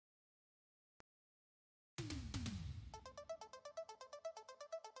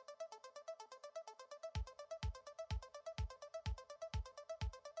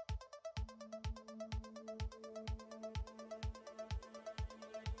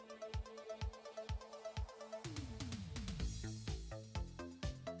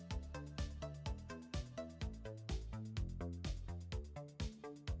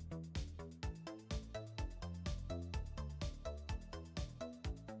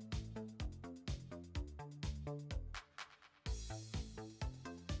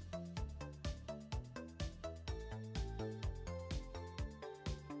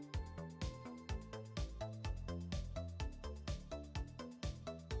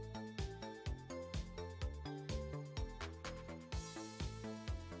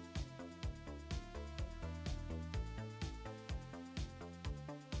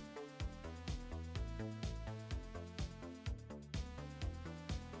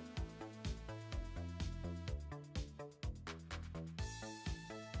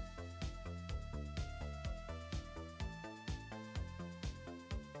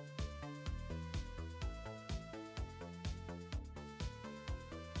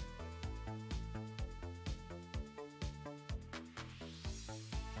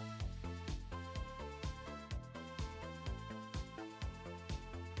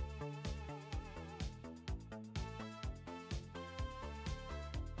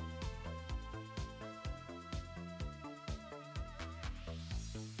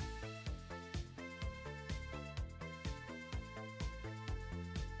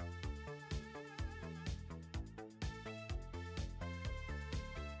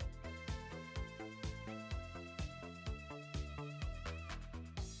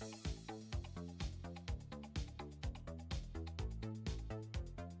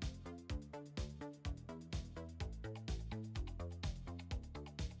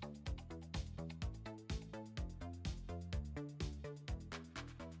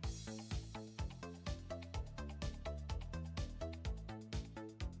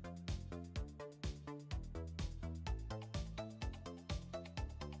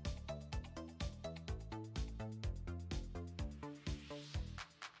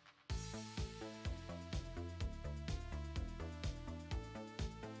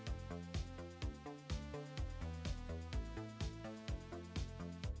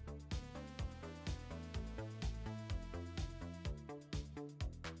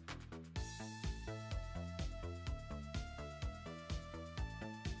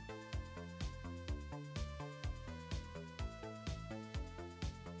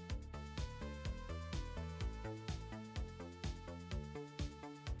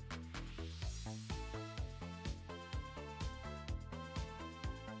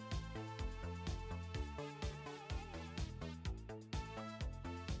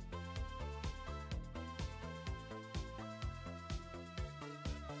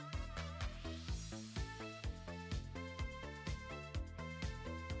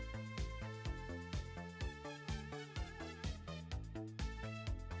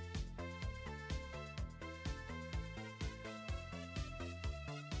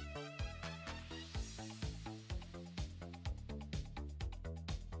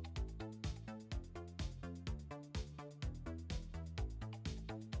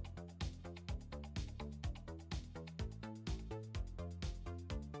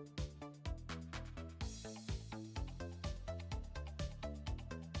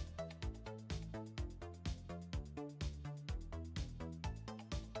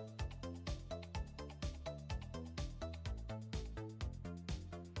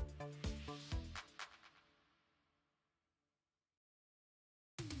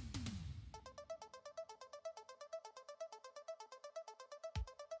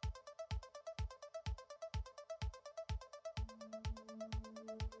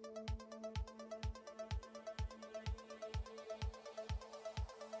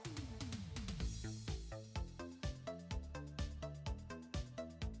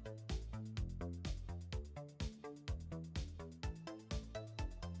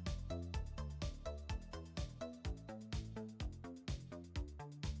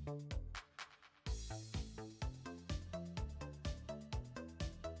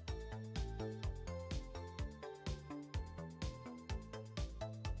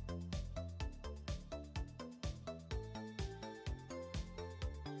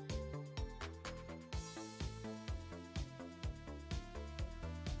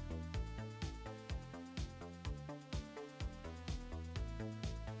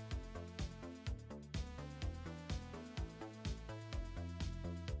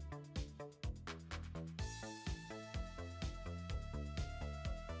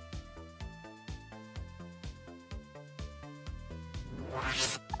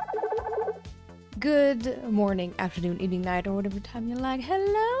Good morning, afternoon, evening, night, or whatever time you like.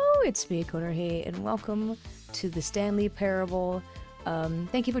 Hello, it's me, Konaruhi, and welcome to the Stanley Parable.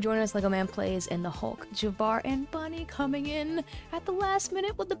 Thank you for joining us, Lego Man Plays, and the Hulk, Jabbar, and Bunny coming in at the last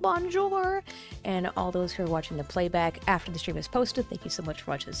minute with the bonjour. And all those who are watching the playback after the stream is posted, thank you so much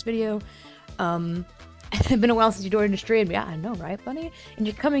for watching this video. It's been a while since you joined the stream. Yeah, I know, right, Bunny? And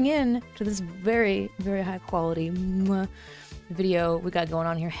you're coming in to this very, very high quality video we got going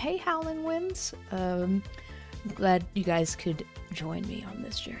on here. Hey, Howling Winds. Glad you guys could join me on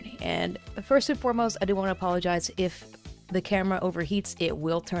this journey. And first and foremost, I do want to apologize if the camera overheats. It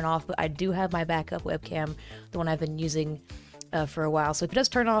will turn off, but I do have my backup webcam, the one I've been using for a while. So if it does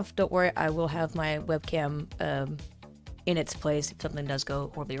turn off, don't worry, I will have my webcam in its place if something does go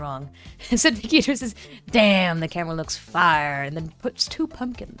horribly wrong. Syndicator says, damn, the camera looks fire, and then puts 2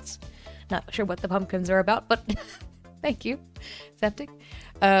 pumpkins. Not sure what the pumpkins are about, but thank you, Septic.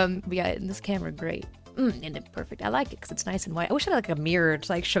 But yeah, this camera, great. And it perfect. I like it because it's nice and white. I wish I had like a mirror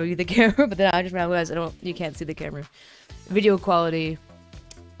to like show you the camera, but then I just realized you can't see the camera. Video quality,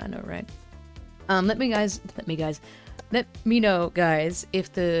 I know, right? Let me know, guys,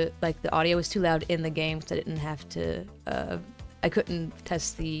 if the audio is too loud in the game, so I didn't have to. I couldn't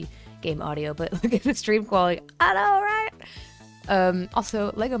test the game audio, but look at the stream quality. I know, right?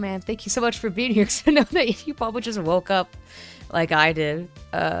 Also, Lego Man, thank you so much for being here, because I know that you probably just woke up like I did,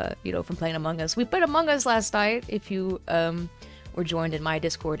 you know, from playing Among Us. We played Among Us last night. If you were joined in my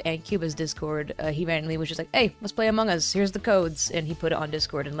Discord and Cuba's Discord, he randomly was just like, hey, let's play Among Us, here's the codes, and he put it on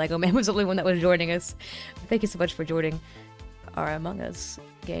Discord, and Lego Man was the only one that was joining us. Thank you so much for joining our Among Us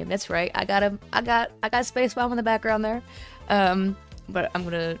game. That's right, I got Space Bomb in the background there. But I'm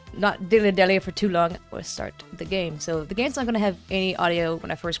gonna not dilly-dally for too long. We'll start the game. So the game's not gonna have any audio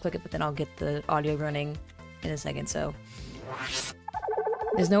when I first click it, but then I'll get the audio running in a second. So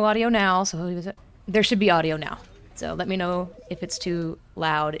there's no audio now, so there should be audio now. So let me know if it's too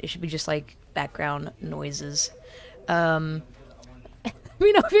loud. It should be just like background noises. Let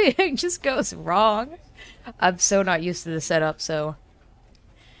me know if anything just goes wrong. I'm so not used to the setup, so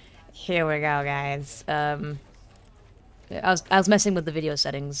here we go, guys. I was messing with the video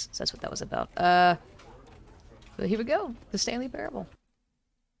settings, so that's what that was about. But here we go, the Stanley Parable.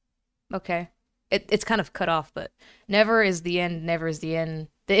 Okay. It's kind of cut off, but never is the end, never is the end.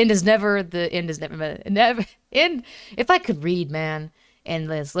 The end is never, the end is never, never, end. If I could read, man,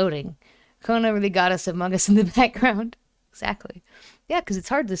 and it's loading. Kona really got us Among Us in the background. Exactly. Yeah, because it's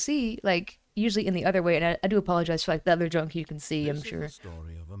hard to see, like, usually in the other way, and I do apologize for, like, the other junk you can see, I'm sure. This is the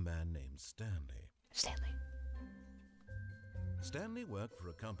story of a man named Stanley. Stanley worked for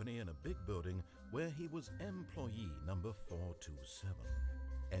a company in a big building where he was employee number 427.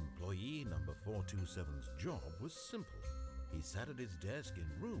 Employee number 427's job was simple. He sat at his desk in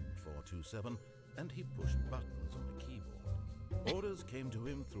room 427 and he pushed buttons on a keyboard. Orders came to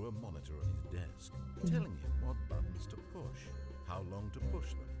him through a monitor on his desk, telling him what buttons to push, how long to push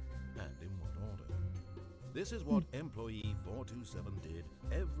them, and in what order. This is what employee 427 did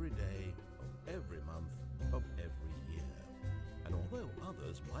every day of every month of every year. And although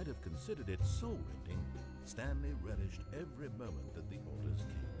others might have considered it soul-rending, Stanley relished every moment that the orders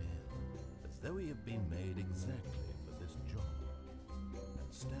came in, as though he had been made exactly for this job. And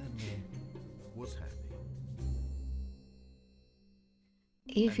Stanley was happy.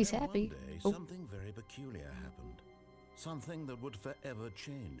 If he's happy. One day, something very peculiar happened. Something that would forever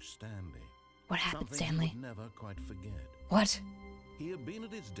change Stanley. What happened, Something Stanley? he would never quite forget. What? He had been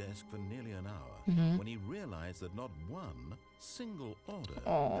at his desk for nearly an hour when he realized that not one single order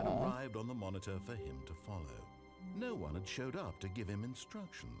had arrived on the monitor for him to follow. No one had showed up to give him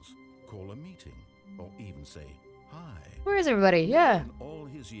instructions, call a meeting, or even say hi. Where is everybody? Yeah. In all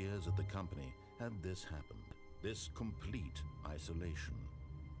his years at the company had this happened, this complete isolation.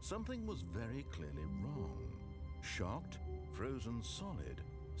 Something was very clearly wrong. Shocked, frozen solid,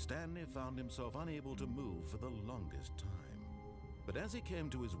 Stanley found himself unable to move for the longest time. But as he came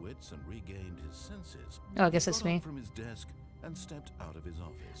to his wits and regained his senses, Oh, I guess he that's got me. up from his desk and stepped out of his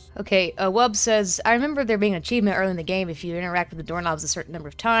office. Okay, Wub says, I remember there being an achievement early in the game if you interact with the doorknobs a certain number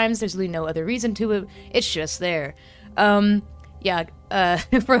of times. There's really no other reason to it. It's just there. Yeah,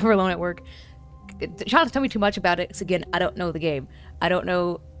 Forever Alone at Work. Trying to tell me too much about it, because again, I don't know the game. I don't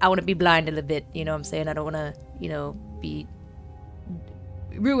know, I want to be blinded a bit, you know what I'm saying? I don't want to, you know, be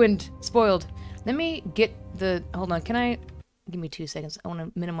ruined, spoiled. Let me get the, hold on, can I, give me 2 seconds. I want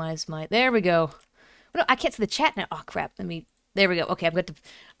to minimize my, there we go. No, I can't see the chat now. Oh, crap. There we go. Okay, I'm good to,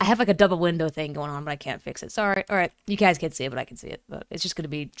 I have like a double window thing going on, but I can't fix it. Sorry. All right, you guys can't see it, but I can see it. But it's just going to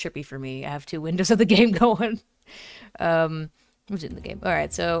be trippy for me. I have 2 windows of the game going. Who's in the game? All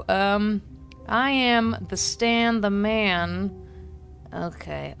right, so, I am the Stan the man.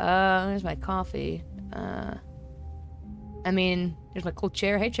 Okay, there's my coffee. I mean, there's my cool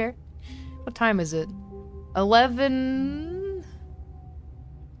chair. Hey, chair. What time is it? 11...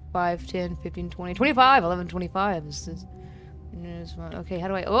 5, 10, 15, 20, 25, 11, 25. Okay, how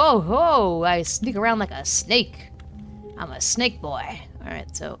do I... Oh, I sneak around like a snake. I'm a snake boy.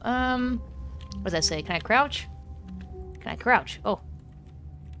 Alright, so, what does that say? Can I crouch? Can I crouch? Oh.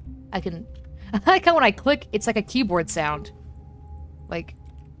 I can... I like how when I click, it's like a keyboard sound. Like...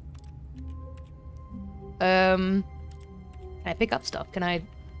 Can I pick up stuff? Can I...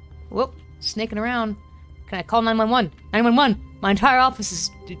 Whoop. Snaking around. Can I call 911? 911! My entire office is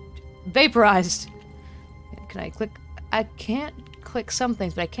vaporized. Can I click? I can't click some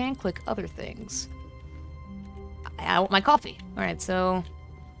things, but I can click other things. I want my coffee. Alright, so...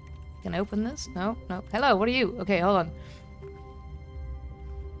 Can I open this? No, no. Hello, what are you? Okay, hold on.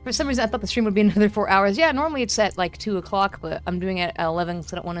 For some reason, I thought the stream would be another 4 hours. Yeah, normally it's at like 2 o'clock, but I'm doing it at 11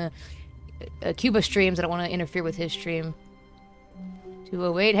 because I don't want to... Cuba streams, I don't want to interfere with his stream.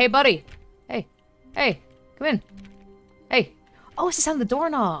 2:08. Hey, buddy! Hey. Hey, come in. Hey. Oh, it's the sound of the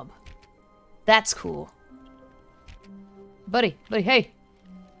doorknob. That's cool. Buddy, hey.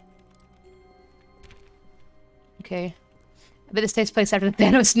 Okay. I bet this takes place after the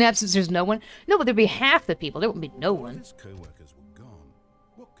Thanos snap since there's no one. No, but there'd be half the people. There wouldn't be no one. His co-workers were gone.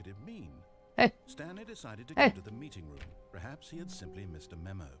 What could it mean? Hey. Stanley decided to go to the meeting room. Perhaps he had simply missed a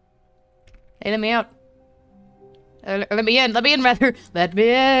memo. Hey, let me out. Let me in, rather. Let me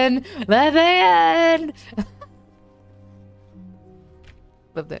in. Love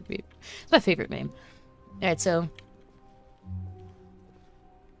that meme. It's my favorite meme. Alright, so...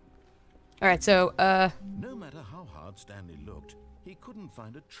 No matter how hard Stanley looked, he couldn't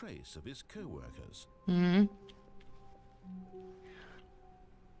find a trace of his co-workers. Mm-hmm.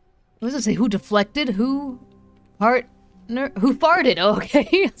 What does it say? Who deflected? Who... Who farted? Oh, okay.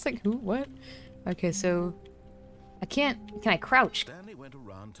 It's like, who? What? Okay, so... Can I crouch? Stanley went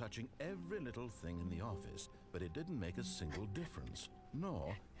around touching every little thing in the office, but it didn't make a single difference,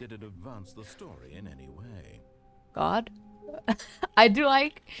 nor did it advance the story in any way. God? I do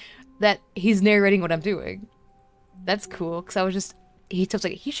like that he's narrating what I'm doing. That's cool, because I was just... He was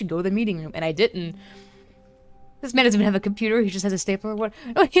like, he should go to the meeting room, and I didn't. This man doesn't even have a computer, he just has a stapler. What?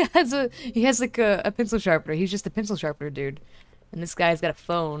 Oh, he has like a pencil sharpener. He's just a pencil sharpener dude. And this guy's got a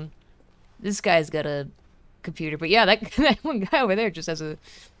phone. This guy's got a computer, but yeah, that one guy over there just has a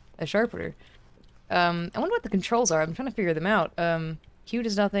sharpener. I wonder what the controls are. I'm trying to figure them out. Q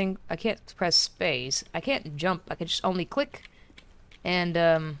does nothing. I can't press space. I can't jump. I can just only click and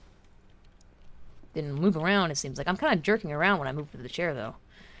then move around. It seems like I'm kind of jerking around when I move to the chair, though.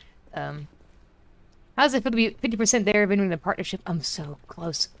 How does it feel to be 50% there, renewing the partnership? I'm so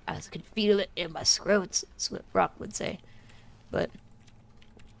close. I could feel it in my scrotes. That's what Rock would say. But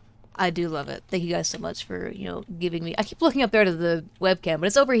I do love it. Thank you guys so much for, you know, giving me... I keep looking up there to the webcam, but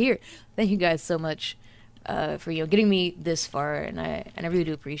it's over here. Thank you guys so much for, you know, getting me this far, and I really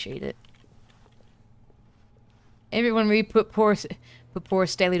do appreciate it. Everyone really put poor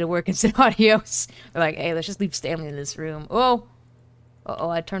Stanley to work instead of audios. They're like, hey, let's just leave Stanley in this room. Oh! Uh-oh,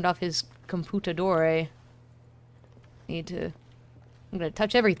 I turned off his computadore. I'm gonna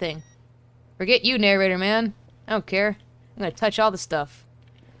touch everything. Forget you, narrator man. I don't care. I'm gonna touch all the stuff.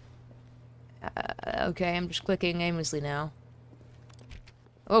 Okay, I'm just clicking aimlessly now.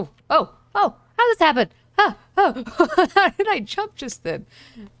 Oh! How did this happen? How did I jump just then?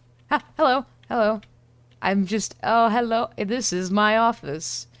 Hello. I'm just... Oh, hello. This is my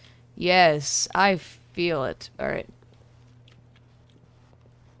office. Yes, I feel it. Alright.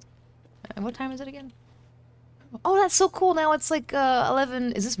 What time is it again? Oh, that's so cool. Now it's like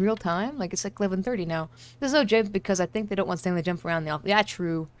 11... Is this real time? Like, it's like 11:30 now. There's no jump because I think they don't want Stanley to jump around the office. Yeah,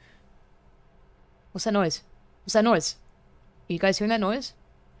 true. What's that noise? Are you guys hearing that noise?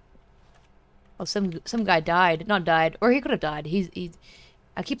 Oh, some guy died. Not died. Or he could have died.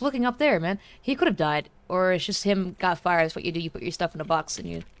 I keep looking up there, man. He could have died. Or it's just him got fired. That's what you do. You put your stuff in a box and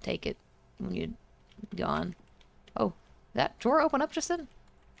you take it when you're gone. Oh, that drawer opened up just then?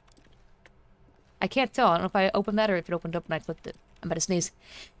 I can't tell. I don't know if I opened that or if it opened up and I clicked it. I'm about to sneeze.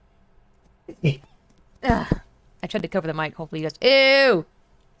 I tried to cover the mic. Hopefully you guys... Ew!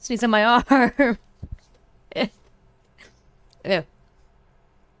 Sneeze on my arm. Ew.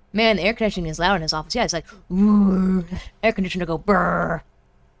 Man, the air conditioning is loud in his office. Yeah, it's like... Ooh, air conditioner go brrr.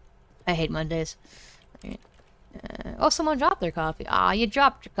 I hate Mondays. Right. Oh, someone dropped their coffee. Ah, you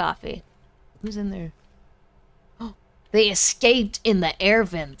dropped your coffee. Who's in there? Oh, they escaped in the air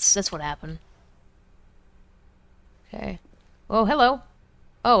vents. That's what happened. Okay. Oh, hello.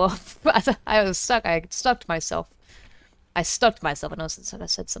 Oh, I was stuck. I stuck myself. I stuck myself. I know I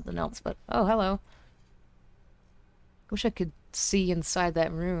said something else, but oh, hello. Wish I could see inside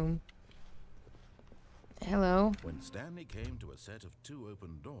that room. Hello. When Stanley came to a set of 2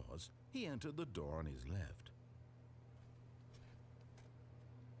 open doors, he entered the door on his left.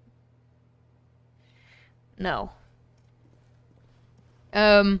 No.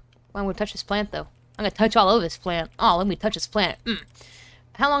 I'm gonna touch this plant, though. I'm gonna touch all over this plant. Oh, let me touch this plant.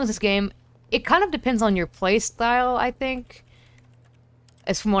 How long is this game? It kind of depends on your play style, I think.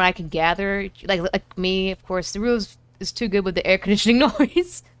 As from what I can gather. Like me, of course, the rules is too good with the air conditioning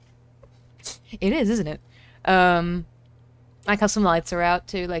noise. It is, isn't it? I like how some lights are out,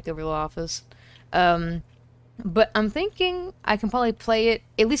 too, like the real office. But I'm thinking I can probably play it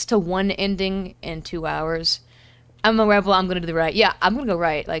at least to one ending in 2 hours. I'm a rebel, I'm gonna do the right. Yeah, I'm gonna go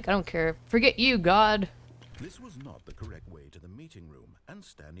right. Like, I don't care. Forget you, God. This was not the correct way to the meeting room, and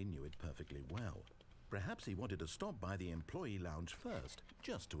Stanley knew it perfectly well. Perhaps he wanted to stop by the employee lounge first,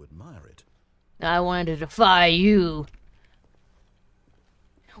 just to admire it. I wanted to defy you.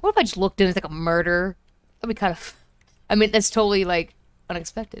 What if I just looked in as like a murder? That'd be kind of... I mean, that's totally, like,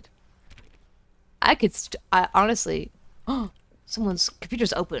 unexpected. I could... honestly... Oh, someone's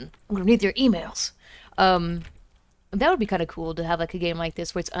computer's open. I'm gonna need their emails. That would be kind of cool to have, like, a game like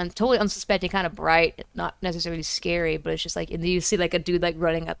this where it's totally unsuspecting, kind of bright, not necessarily scary, but it's just, like, and you see, like, a dude, like,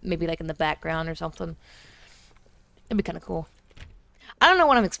 running up, maybe, like, in the background or something. That'd be kind of cool. I don't know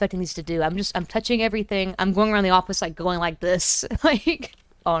what I'm expecting these to do. I'm touching everything. I'm going around the office, like, going like this. Like,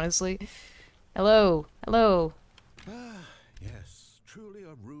 honestly. Hello. Hello. Ah, yes. Truly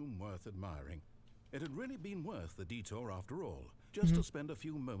a room worth admiring. It had really been worth the detour after all, just to spend a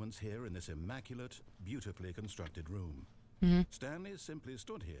few moments here in this immaculate, beautifully constructed room. Stanley simply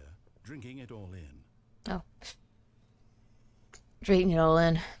stood here, drinking it all in. Oh. Drinking it all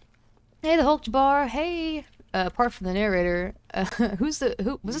in. Hey, the Hulk bar. Hey. Apart from the narrator, was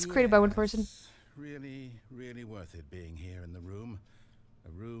this created by one person? Really, really worth it being here in the room.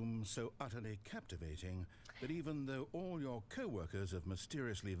 A room so utterly captivating that even though all your co-workers have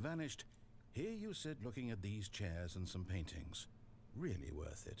mysteriously vanished, here you sit looking at these chairs and some paintings. Really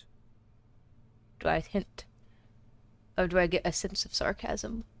worth it. Do I hint? Or do I get a sense of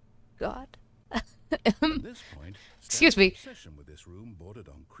sarcasm? God. At this point, Excuse me. obsession with this room bordered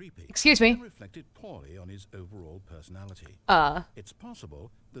on creepy. Excuse me. And reflected poorly on his overall personality. It's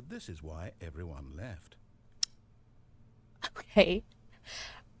possible that this is why everyone left. Okay.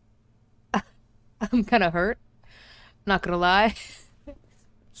 I'm kind of hurt. Not gonna lie.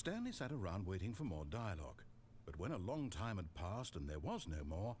 Stanley sat around waiting for more dialogue, but when a long time had passed and there was no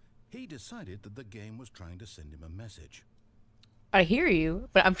more, he decided that the game was trying to send him a message. I hear you,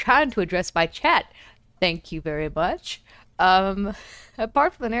 but I'm trying to address my chat. Thank you very much.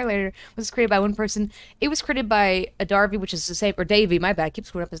 Apart from the narrator was created by one person, it was created by Darby, which is the same, or Davey, my bad, I keep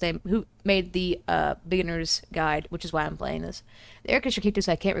screwing up his name, who made the beginner's guide, which is why I'm playing this. The air conditioner kicked in,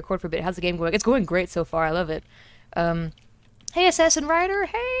 so I can't record for a bit. How's the game going? It's going great so far. I love it. Hey, Assassin Rider.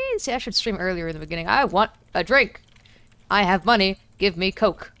 Hey, see, I should stream earlier in the beginning. I want a drink. I have money. Give me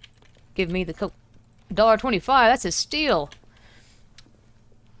Coke. Give me the Coke. $1.25. That's a steal.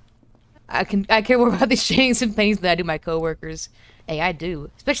 I care more about these chains and things than I do my coworkers. Hey, I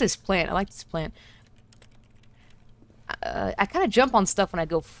do. Especially this plant. I like this plant. I kind of jump on stuff when I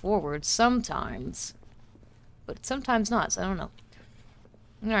go forward sometimes. But sometimes not, so I don't know.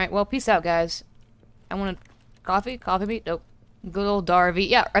 Alright, well, peace out, guys. I want a coffee? Coffee meat? Nope. Good old Darby.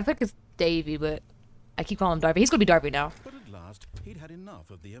 Yeah, I think it's Davey, but I keep calling him Darby. He's gonna be Darby now. But at last, he'd had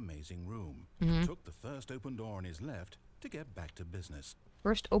enough of the amazing room. Took the first open door on his left to get back to business.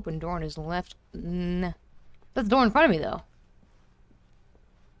 First open door on his left. Nah. That's the door in front of me, though.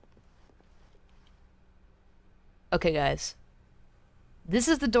 Okay, guys. This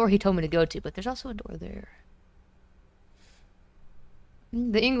is the door he told me to go to, but there's also a door there.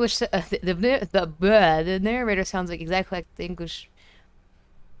 The English... the narrator sounds like exactly like the English...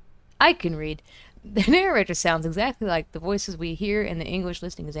 I can read. The narrator sounds exactly like the voices we hear in the English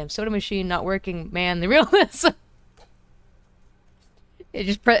listening exam. Soda machine not working, man. The realness... It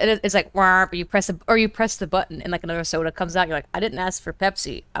just it's like warp, you press the button and like another soda comes out. You're like, I didn't ask for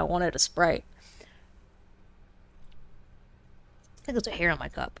Pepsi. I wanted a Sprite. I think there's a hair on my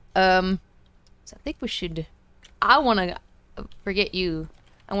cup. So I think we should. I want to forget you.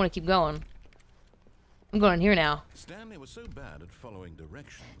 I want to keep going. I'm going in here now. Stanley was so bad at following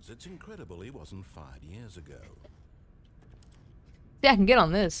directions. It's incredible he wasn't fired years ago. Yeah, I can get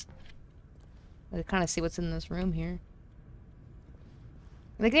on this. I can kind of see what's in this room here.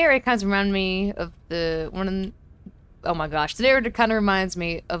 Like, the area kind of remind me of the one Oh my gosh, the narrator kind of reminds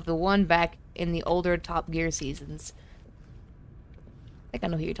me of the one back in the older Top Gear seasons. I think I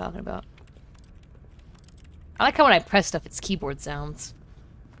know who you're talking about. I like how when I press stuff, it's keyboard sounds.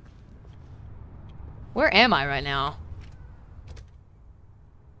 Where am I right now?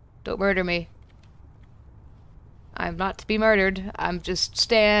 Don't murder me. I'm not to be murdered. I'm just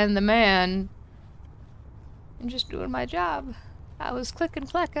Stan the man. I'm just doing my job. I was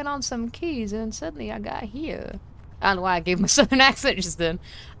clicking on some keys and suddenly I got here. I don't know why I gave my southern accent just then.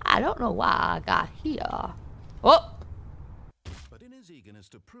 I don't know why I got here. Oh! But in his eagerness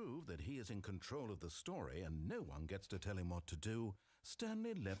to prove that he is in control of the story and no one gets to tell him what to do,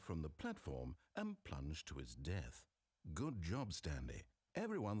 Stanley leapt from the platform and plunged to his death. Good job, Stanley.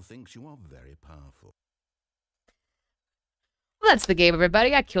 Everyone thinks you are very powerful. Well, that's the game,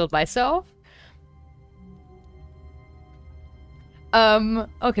 everybody. I killed myself.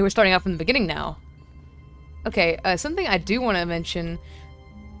 Okay, we're starting out from the beginning now. Okay, something I do want to mention.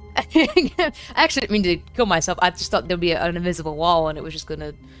 I actually didn't mean to kill myself. I just thought there'd be an invisible wall and it was just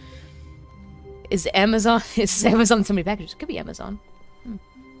gonna... Is Amazon? Is Amazon so many packages? Could be Amazon.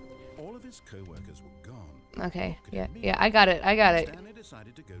 All of his co-workers were gone. Okay, yeah, I got it. Stanley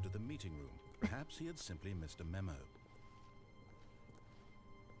decided to go to the meeting room. Perhaps he had simply missed a memo.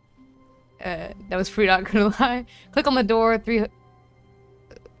 That was free, not gonna lie. Click on the door,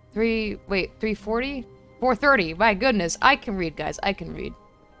 340? 430, my goodness. I can read, guys, I can read.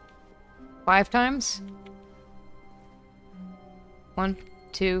 5 times? 1,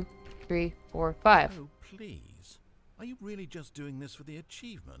 2, 3, 4, 5. Oh, please. Are you really just doing this for the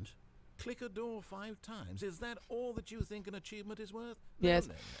achievement? Click a door 5 times. Is that all that you think an achievement is worth? Yes.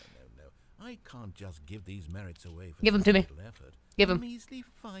 No. I can't just give these merits away for Give them to me. effort. Give them. A measly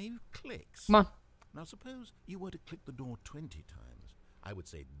 5 clicks. Come on. Now suppose you were to click the door 20 times. I would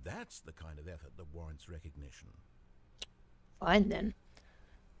say that's the kind of effort that warrants recognition. Fine then.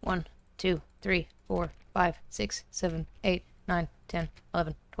 1, 2, 3, 4, 5, 6, 7, 8, 9, 10,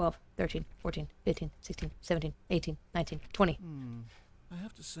 11, 12, 13, 14, 15, 16, 17, 18, 19, 20. I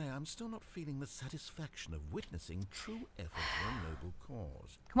have to say, I'm still not feeling the satisfaction of witnessing true effort for a noble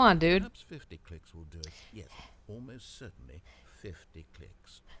cause. Come on, dude. Perhaps 50 clicks will do it. Yes, almost certainly 50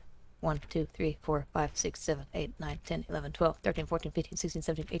 clicks. 1, 2, 3, 4, 5, 6, 7, 8, 9, 10, 11, 12, 13, 14, 15, 16,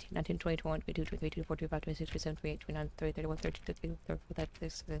 17, 18, 19, 20, 21, 22, 23, 24, 25, 26, 27, 28, 29, 30, 31, 32, 33, 34, 35,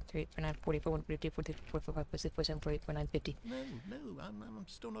 36, 38, 39, 40, 41, 42, 43, 44, 45, 46, 47, 48, 49, 50. No, I'm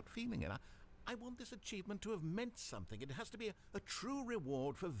still not feeling it. I want this achievement to have meant something. It has to be a true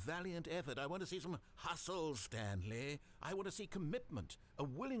reward for valiant effort. I want to see some hustle, Stanley. I want to see commitment, a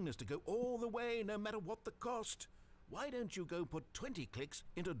willingness to go all the way, no matter what the cost. Why don't you go put 20 clicks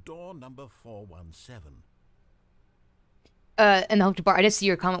into door number 417? In the Hooked Bar, I did see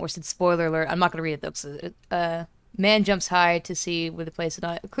your comment where it said spoiler alert. I'm not going to read it though. So, man jumps high to see where the place is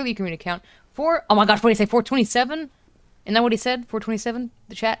not. Clearly you can read an account. Oh my gosh, what did he say? 427? Isn't that what he said? 427?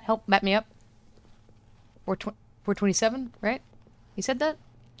 The chat, help map me up. 427, right? He said that?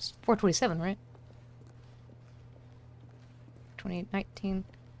 It's 427, right? 2019.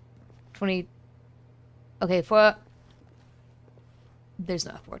 20. Okay, there's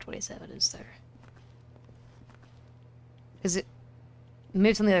not 427, is there? Is it? Maybe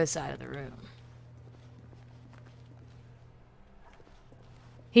it's on the other side of the room.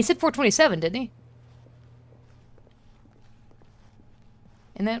 He said 427, didn't he?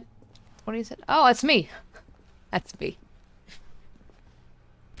 Isn't that what he said? Oh, that's me. That's me.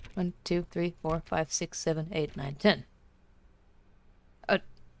 1, 2, 3, 4, 5, 6, 7, 8, 9, 10.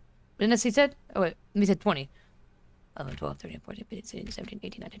 Didn't that he said? Oh, wait. He said 20. 11, 12, 13, 14, 15, 16, 17,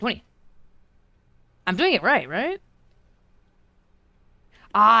 18, 19, 20. I'm doing it right?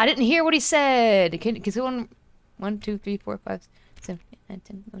 Ah, I didn't hear what he said. Can you 1, 2, 3, 4, 5, 7, 8, 9,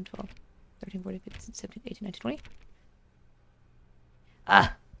 10, 11, 12, 13, 14, 15, 17, 18, 19, 20.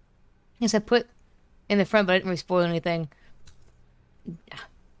 Ah. Yes, I put in the front, but I didn't really spoil anything.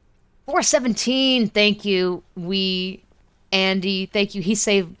 417, thank you, Andy, thank you. He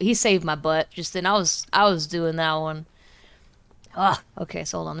saved my butt just then. I was doing that one. Ah, okay,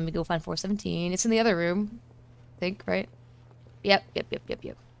 so hold on, let me go find 417. It's in the other room, I think, right? Yep.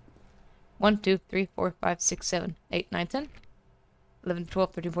 1, 2, 3, 4, 5, 6, 7, 8, 9, 10, 11,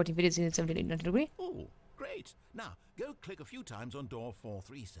 12, 13, 14, 15, 16, 17, 18, 19, 20. Oh, great. Now, go click a few times on door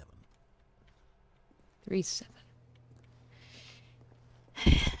 437. 37.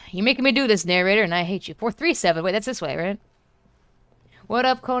 You're making me do this, narrator, and I hate you. 437. Wait, that's this way, right? What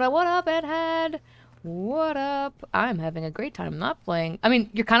up, Kona? What up, Edhead? What up? I'm having a great time. I'm not playing. I mean,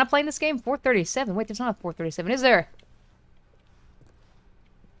 you're kind of playing this game? 437. Wait, there's not a 437, is there?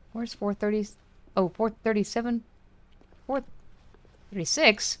 Where's 430? Oh, 437?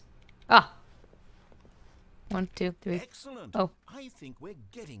 436? Ah. 1, 2, 3. Excellent. Oh. I think we're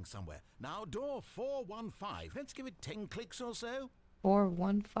getting somewhere. Now, door 415. Let's give it 10 clicks or so.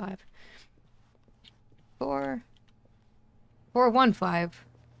 415. 415.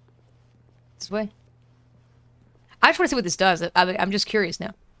 This way. I just want to see what this does. I'm just curious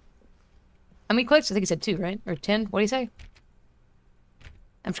now. How many clicks? I think he said 2, right? Or 10? What do you say?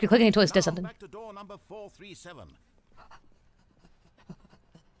 I'm just clicking until it does something. Back to door number 437.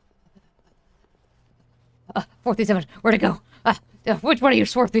 437. Where'd it go? Which one of you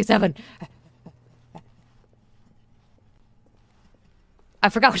is 437? I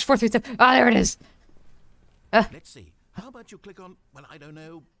forgot which 437. Ah, there it is. Let's see. How about you click on, well, I don't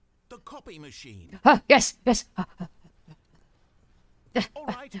know, the copy machine? Yes, yes. All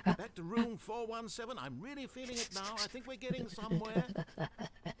right, back to room 417. I'm really feeling it now. I think we're getting somewhere.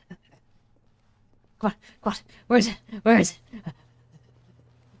 Come on. Where is it? Where is it?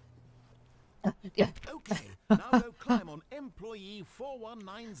 Yeah. Okay, now go climb on employee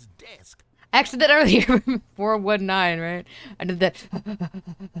 419's desk. I actually did that earlier. 419, right? I did that.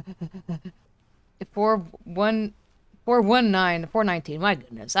 419. My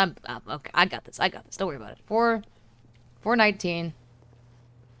goodness. I'm okay. I got this. Don't worry about it. 419.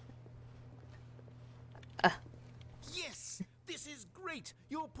 Yes, this is great.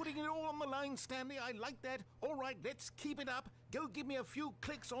 You're putting it all on the line, Stanley. I like that. All right, let's keep it up. Go give me a few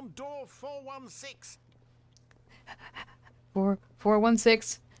clicks on door 416.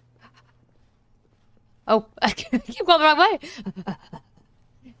 416. Oh, I keep going the wrong way.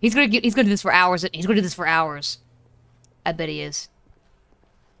 He's gonna do this for hours. He's gonna do this for hours. I bet he is.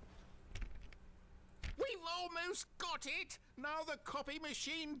 We've almost got it. Now the copy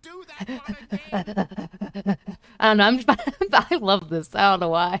machine, do that one again. I don't know. I love this. I don't know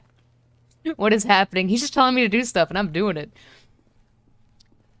why. What is happening? He's just telling me to do stuff, and I'm doing it.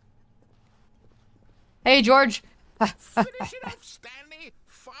 Hey, George. Finish it off, Stanley.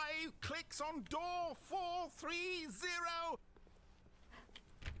 5 clicks on door 430.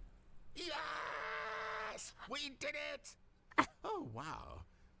 Yes! We did it! Oh, wow.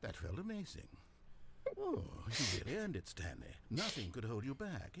 That felt amazing. Oh, you really earned it, Stanley. Nothing could hold you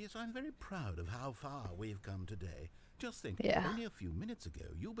back. Yes, I'm very proud of how far we've come today. Just think, only a few minutes ago,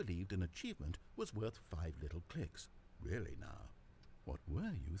 you believed an achievement was worth 5 little clicks. Really now, what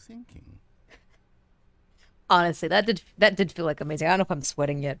were you thinking? Honestly, that did feel like amazing. I don't know if I'm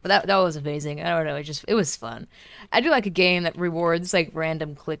sweating yet, but that was amazing. I don't know, it was fun. I do like a game that rewards like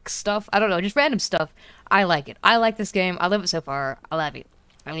random click stuff. I don't know, just random stuff. I like it. I like this game. I love it so far. I love it.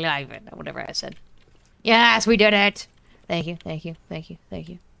 I love it. Whatever I said. Yes, we did it. Thank you.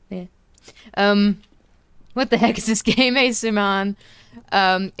 Yeah. What the heck is this game, hey Simon?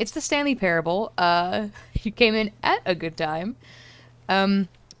 It's the Stanley Parable. You came in at a good time. Oh.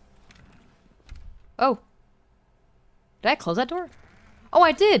 Did I close that door? Oh,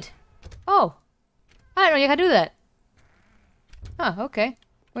 I did! Oh. I didn't know you could do that. Huh, okay.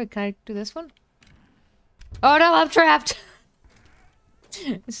 Wait, can I do this one? Oh no, I'm trapped!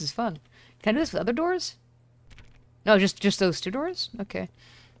 This is fun. Can I do this with other doors? No, just those 2 doors? Okay.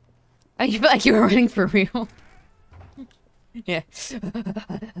 I feel like you were running for real. Yeah.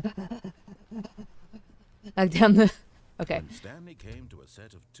 Like down the... Okay. When Stanley came to a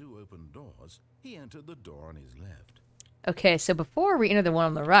set of 2 open doors, he entered the door on his left. Okay, so before we entered the one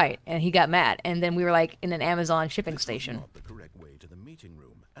on the right, and he got mad, and then we were like in an Amazon shipping station. Not the correct way to the meeting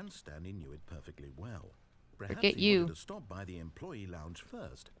room, and Stanley knew it perfectly well. Perhaps Forget he you. wanted to stop by the employee lounge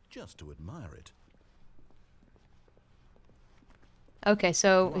first, just to admire it. Okay,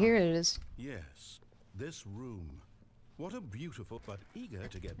 so Wow. here it is. Yes, this room. What a beautiful, but eager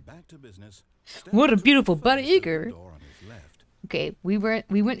to get back to business. What a Stanley beautiful, took but the first eager. open door on his left. Okay, we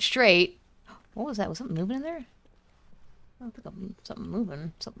went straight. What was that? Was something moving in there? I don't think something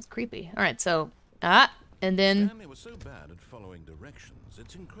moving. Something's creepy. All right, so and then Stanley was so bad at following directions,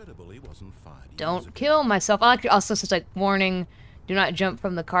 it's incredible he wasn't fired. years don't ago. kill myself. I like also says like warning: do not jump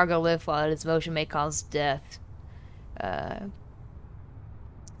from the cargo lift while its motion may cause death. So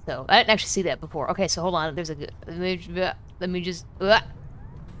I didn't actually see that before. Okay, so hold on. There's a good. Let me just. Look,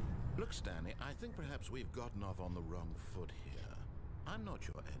 Stanley, I think perhaps we've gotten off on the wrong foot here. I'm not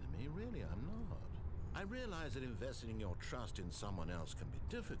your enemy, really, I'm not. I realize that investing your trust in someone else can be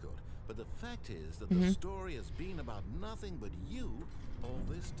difficult, but the fact is that the story has been about nothing but you all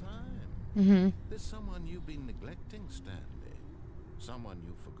this time. There's someone you've been neglecting, Stanley. Someone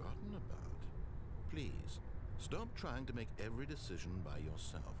you've forgotten about. Please, stop trying to make every decision by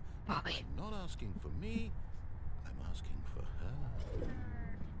yourself. Bobby. I'm not asking for me, I'm asking for her.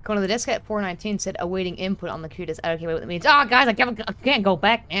 Kona, the desk at 419 said awaiting input on the computer. I don't care what it means. Oh, guys, I can't go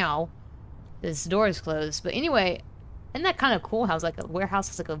back now. This door is closed. But anyway, isn't that kind of cool? How it's like a warehouse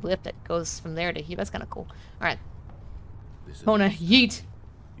has like a lift that goes from there to here. That's kind of cool. All right. Kona, yeet.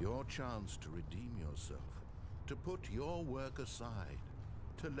 Your chance to redeem yourself, to put your work aside,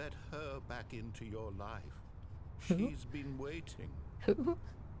 to let her back into your life. She's been waiting. Who? Can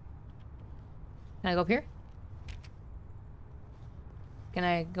I go up here? Can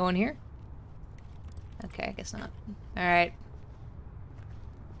I go in here? Okay, I guess not. Alright.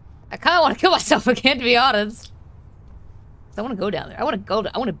 I kind of want to kill myself again, to be honest. I want to go down there. I want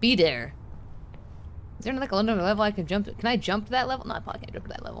to be there. Is there like another level I can jump to? Can I jump to that level? No, I probably can't jump to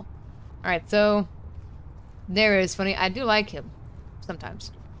that level. Alright, so... There is funny. I do like him.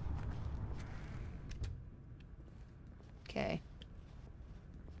 Sometimes. Okay.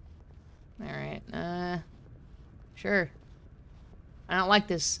 Alright, sure. I don't like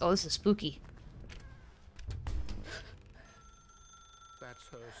this. Oh, this is spooky. That's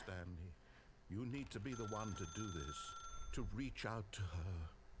her, Stanley. You need to be the one to do this, to reach out to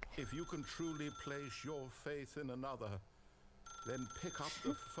her. If you can truly place your faith in another, then pick up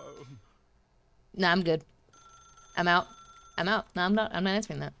the phone. Nah, I'm good. I'm out. I'm out. No, I'm not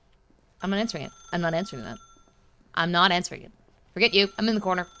answering that. I'm not answering it. I'm not answering that. I'm not answering it. Forget you. I'm in the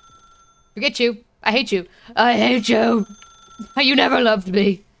corner. Forget you. I hate you. I hate you. You never loved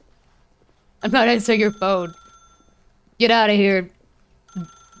me. I'm not answering your phone. Get out of here,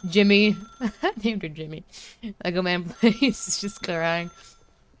 Jimmy. I named her Jimmy. Lego man, please. Just crying.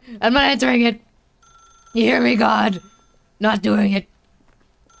 I'm not answering it. You hear me, God? Not doing it.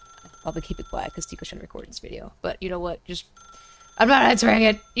 I'll probably keep it quiet because Tico shouldn't record this video. But you know what? Just... I'm not answering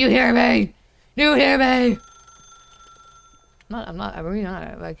it. You hear me? You hear me? I'm really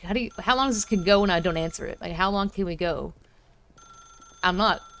not. Like, how long does this can go when I don't answer it? Like, how long can we go? I'm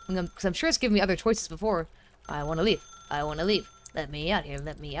not. Because I'm sure it's given me other choices before. I want to leave. I want to leave. Let me out here.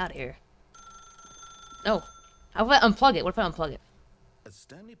 Let me out here. No. How if I unplug it? What if I unplug it? As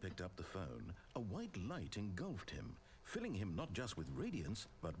Stanley picked up the phone, a white light engulfed him, filling him not just with radiance,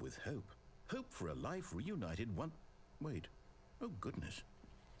 but with hope. Hope for a life reunited one... Wait. Oh, goodness.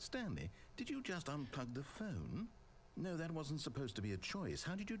 Stanley, did you just unplug the phone? No, that wasn't supposed to be a choice.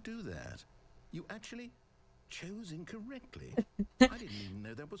 How did you do that? You actually chose incorrectly. I didn't even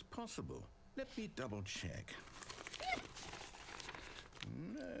know that was possible. Let me double check.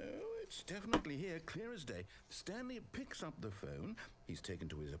 No, it's definitely here, clear as day. Stanley picks up the phone. He's taken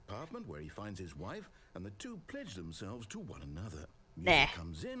to his apartment where he finds his wife, and the two pledge themselves to one another. Music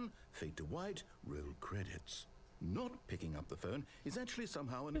comes in, fade to white, roll credits. Not picking up the phone is actually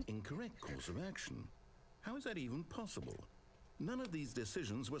somehow an incorrect course of action. How is that even possible? None of these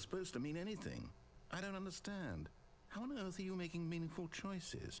decisions were supposed to mean anything. I don't understand. How on earth are you making meaningful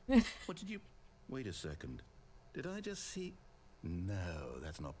choices? What did you... Wait a second. Did I just see... No,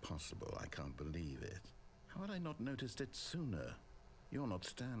 that's not possible. I can't believe it. How had I not noticed it sooner? You're not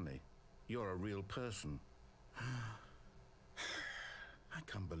Stanley. You're a real person. I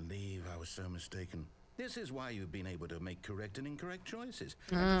can't believe I was so mistaken. This is why you've been able to make correct and incorrect choices.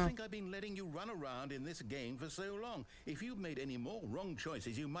 And to think I've been letting you run around in this game for so long. If you'd made any more wrong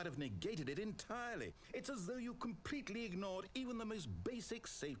choices, you might have negated it entirely. It's as though you completely ignored even the most basic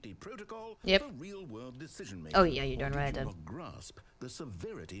safety protocol for real-world decision-making. Oh yeah, you're darn right I did. Not grasp the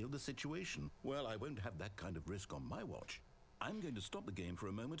severity of the situation. Well, I won't have that kind of risk on my watch. I'm going to stop the game for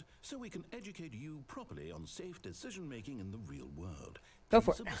a moment so we can educate you properly on safe decision-making in the real world. Go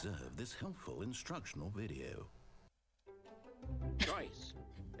for it. Observe this helpful instructional video. Choice.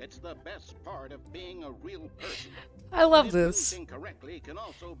 It's the best part of being a real person. I love this. Choosing correctly can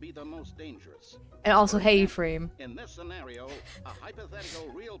also be the most dangerous. And also, hey, frame. In this scenario, a hypothetical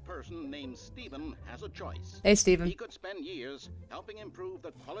real person named Stephen has a choice. Hey, Stephen. He could spend years helping improve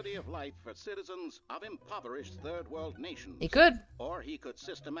the quality of life for citizens of impoverished third world nations. He could. Or he could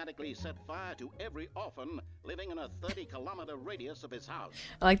systematically set fire to every orphan living in a 30-kilometer radius of his house.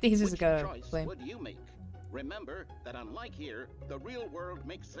 I like that he's just Which got choice blame. would you make? Remember that unlike here, the real world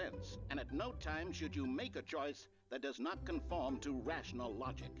makes sense, and at no time should you make a choice that does not conform to rational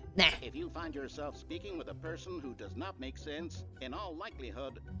logic. Nah. If you find yourself speaking with a person who does not make sense, in all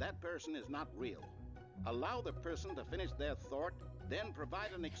likelihood, that person is not real. Allow the person to finish their thought, then provide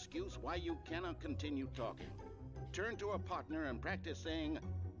an excuse why you cannot continue talking. Turn to a partner and practice saying,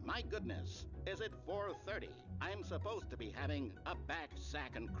 "My goodness, is it 4:30? I'm supposed to be having a back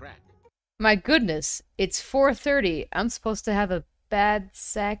sack and crack." My goodness, it's 4:30. I'm supposed to have a bad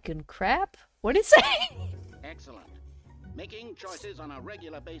sack and crap? What did he say? Excellent. Making choices on a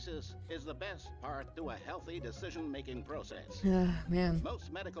regular basis is the best part to a healthy decision-making process. Man.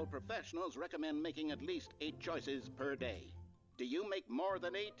 Most medical professionals recommend making at least 8 choices per day. Do you make more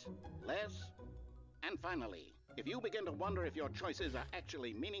than 8? Less? And finally, if you begin to wonder if your choices are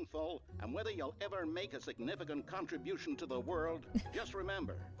actually meaningful and whether you'll ever make a significant contribution to the world, just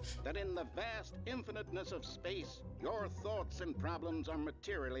remember that in the vast infiniteness of space, your thoughts and problems are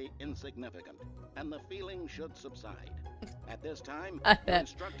materially insignificant, and the feeling should subside. At this time, your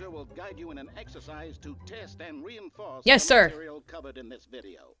instructor will guide you in an exercise to test and reinforce the material covered in this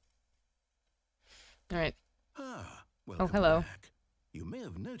video. All right. Welcome hello. back. You may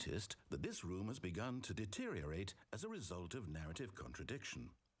have noticed that this room has begun to deteriorate as a result of narrative contradiction.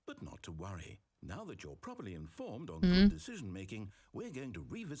 But not to worry. Now that you're properly informed on good decision-making, we're going to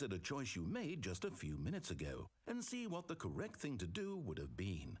revisit a choice you made just a few minutes ago and see what the correct thing to do would have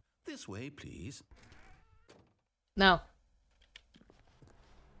been. This way, please. No.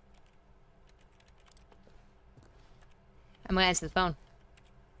 I'm gonna answer the phone.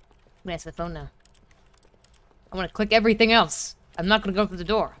 I'm gonna answer the phone now. I want to click everything else. I'm not gonna go through the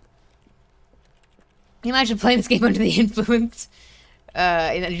door. Can you imagine playing this game under the influence?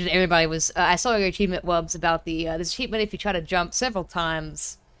 And everybody was. I saw your achievement webs about the this achievement if you try to jump several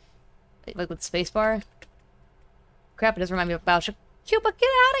times, like with spacebar. Crap! It does remind me of Bioshock. Cuba, get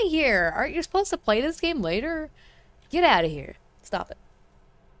out of here! Aren't you supposed to play this game later? Get out of here! Stop it.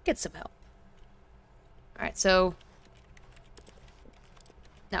 Get some help. All right, so.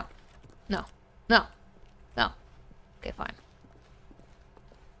 No, no, no, no. Okay, fine.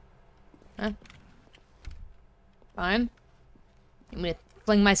 Huh? Fine. You want me to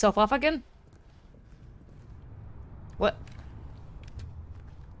fling myself off again? What?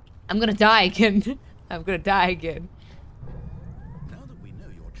 I'm gonna die again. I'm gonna die again. Now that we know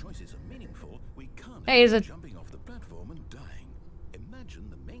your choices are meaningful, we can't Hey, is it jumping off the platform and dying. Imagine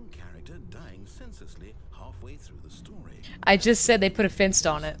the main character dying senselessly halfway through the story. I just said they put a fence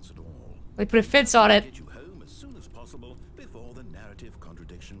on it. They put a fence on it. Get you home as soon as possible before the narrative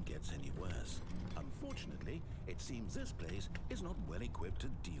contradiction gets any worse. Unfortunately, it seems this place is not well equipped to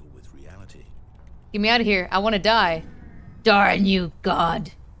deal with reality. Get me out of here. I want to die. Darn you,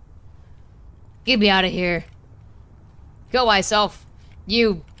 God. Get me out of here. Kill myself.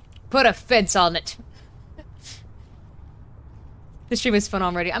 You put a fence on it. This stream is fun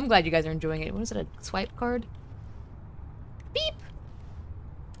already. I'm glad you guys are enjoying it. What is it, a swipe card? Beep.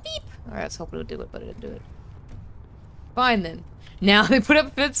 Beep. Alright, let's hope it'll do it, but it didn't do it. Fine then. Now they put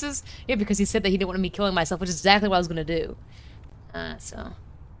up fences? Yeah, because he said that he didn't want me killing myself, which is exactly what I was gonna do. So.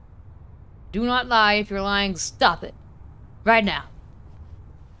 Do not lie. If you're lying, stop it. Right now.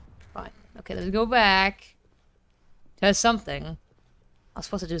 Fine. Okay, let's go back. To something. I was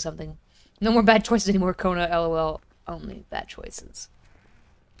supposed to do something. No more bad choices anymore, Kona, LOL. Only bad choices.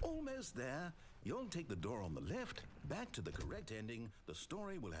 Almost there. You'll take the door on the left, back to the correct ending, the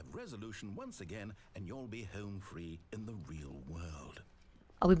story will have resolution once again, and you'll be home free in the real world.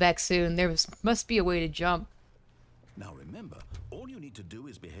 I'll be back soon. There must be a way to jump. Now remember, all you need to do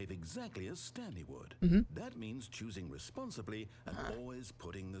is behave exactly as Stanley would. That means choosing responsibly and always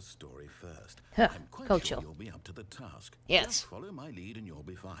putting the story first. Huh. I'm quite Coach sure you. you'll be up to the task. Yes. Just follow my lead and you'll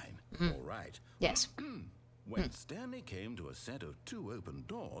be fine. All right. Yes. When Stanley came to a set of 2 open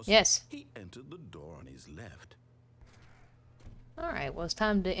doors, Yes. he entered the door on his left. Alright, well, it's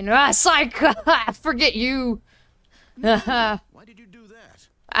time to enter. Ah, psych! Forget you! Why did you do that?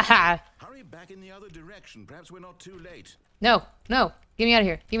 Aha! Hurry back in the other direction. Perhaps we're not too late. No, no. Get me out of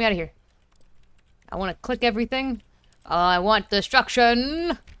here. Get me out of here. I want to click everything. I want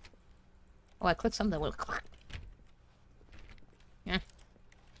destruction. Oh, I clicked something. Yeah.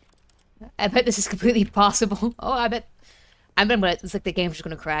 I bet this is completely possible. Oh, I bet it's like the game's just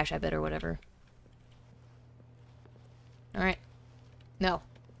gonna crash, I bet, or whatever. Alright. No.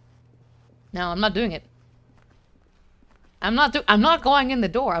 No, I'm not doing it. I'm not going in the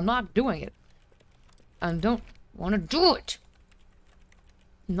door. I'm not doing it. I don't want to do it.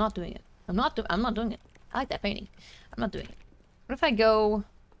 I'm not doing it. I'm not doing it. I like that painting. I'm not doing it. What if I go...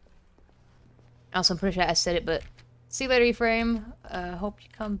 Also, I'm pretty sure I said it, but... See you later, E-Frame. Hope you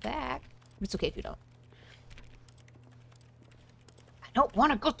come back. It's okay if you don't. I don't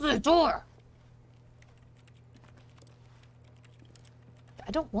want to go through the door. I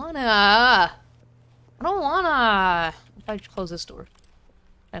don't wanna. I don't wanna. If I close this door.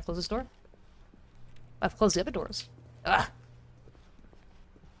 Can I close this door? I've closed the other doors. Ugh.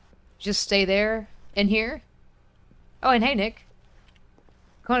 Just stay there. In here. Oh, and hey, Nick.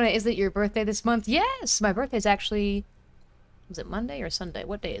 Kona, is it your birthday this month? Yes! My birthday's actually... Was it Monday or Sunday?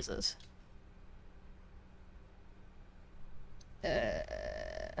 What day is this?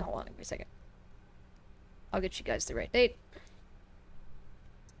 me a second. I'll get you guys the right date.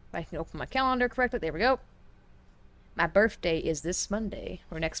 If I can open my calendar correctly. There we go. My birthday is this Monday.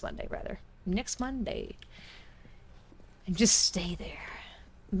 Or next Monday, rather. Next Monday. And just stay there.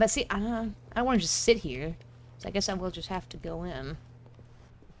 But see, I don't want to just sit here. So I guess I will just have to go in.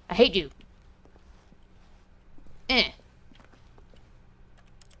 I hate you.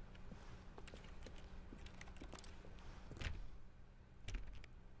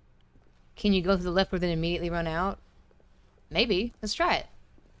 Can you go to the left but then immediately run out? Maybe. Let's try it.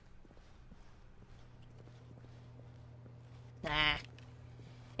 Nah.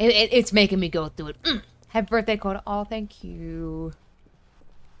 It's making me go through it. Happy birthday, Coda. Oh, thank you.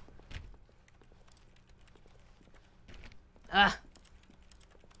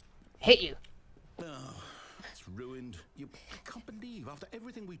 Hate you. Oh, it's ruined. I can't believe after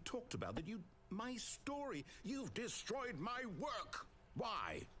everything we talked about that my story, you've destroyed my work.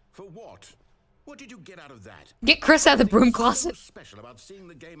 Why? For what? What did you get out of that? Get Chris out of the broom closet. So special about seeing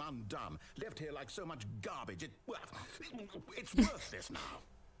the game undone, left here like so much garbage. It's worthless now.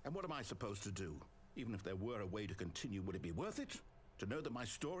 And what am I supposed to do? Even if there were a way to continue, would it be worth it? To know that my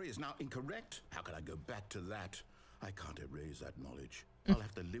story is now incorrect? How can I go back to that? I can't erase that knowledge. I'll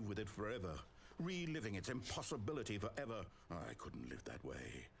have to live with it forever, reliving its impossibility forever. I couldn't live that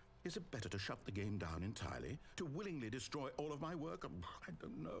way. Is it better to shut the game down entirely? To willingly destroy all of my work? I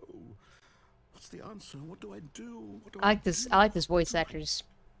don't know. What's the answer? What do I do? I like this voice actor's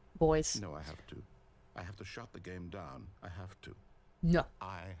voice. No, I have to. I have to shut the game down. I have to. No.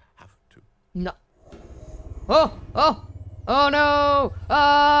 I have to. No. Oh! Oh! Oh no!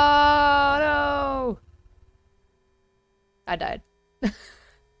 Oh no! I died.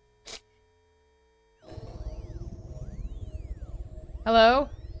 Hello?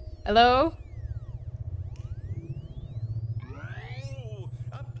 Hello? Oh,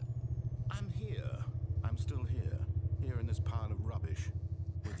 I'm here. I'm still here. Here in this pile of rubbish.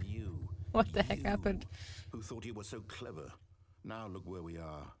 With you. What the heck happened? Who thought you were so clever. Now look where we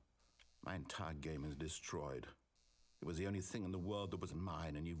are. My entire game is destroyed. It was the only thing in the world that was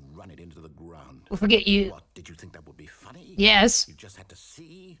mine, and you've run it into the ground. Well, forget you. What, did you think that would be funny? Yes. You just had to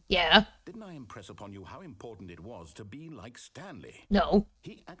see? Yeah. Didn't I impress upon you how important it was to be like Stanley? No.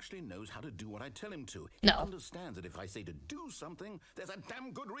 He actually knows how to do what I tell him to. No. He understands that if I say to do something, there's a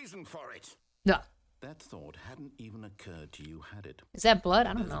damn good reason for it. No. That thought hadn't even occurred to you, had it? Is that blood?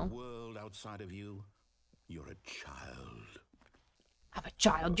 I don't There's a know. world outside of you. You're a child. I'm a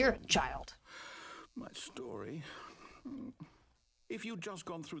child. You're a child. My story. If you'd just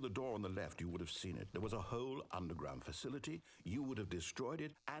gone through the door on the left, you would have seen it. There was a whole underground facility. You would have destroyed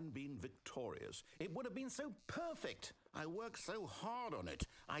it and been victorious. It would have been so perfect. I worked so hard on it.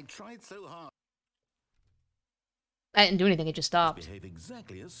 I tried so hard. I didn't do anything. It just stopped. Behave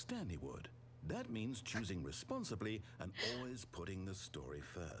exactly as Stanley would. That means choosing responsibly and always putting the story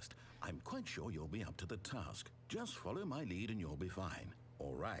first. I'm quite sure you'll be up to the task. Just follow my lead and you'll be fine.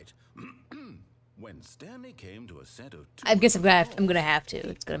 All right. When Stanley came to a set of two, I guess I'm gonna have to.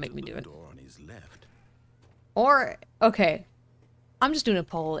 It's gonna make me do it. door on his left. Or okay, I'm just doing a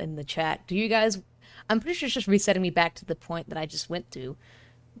poll in the chat. Do you guys? I'm pretty sure it's just resetting me back to the point that I just went to.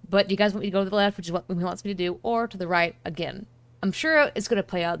 But do you guys want me to go to the left, which is what he wants me to do, or to the right again? I'm sure it's gonna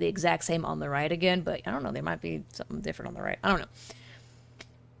play out the exact same on the right again, but I don't know. There might be something different on the right. I don't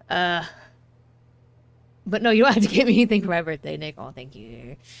know. But no, you don't have to give me anything for my birthday, Nick. Oh, thank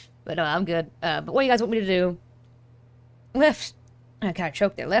you. But no, I'm good. But what do you guys want me to do? Left. I kind of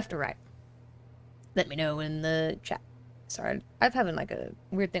choked there. Left or right? Let me know in the chat. Sorry, I'm having like a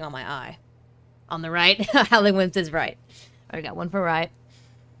weird thing on my eye. On the right. Hollywood says right. I got one for right.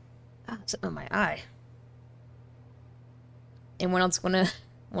 Ah, something on my eye. Anyone else wanna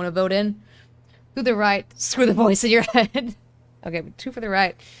vote in? To the right. Screw the voice in your head. Okay, 2 for the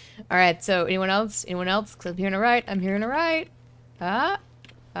right. All right. So anyone else? Anyone else? Because I'm hearing a right. I'm hearing a right.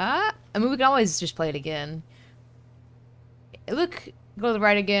 I mean, we can always just play it again. Look, go to the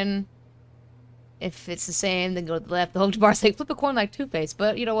right again. If it's the same, then go to the left. The whole bar say flip a coin like Two-Face.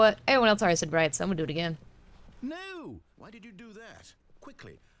 But you know what? Everyone else already said right, so I'm gonna do it again. No! Why did you do that?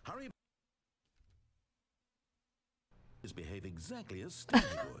 Quickly, hurry. Behave exactly as Stanley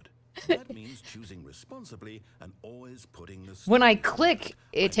would. That means choosing responsibly and always putting the. When I click,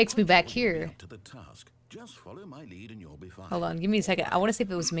 it takes me back here. To the task. Just follow my lead and you'll be fine. Hold on, give me a second. I want to see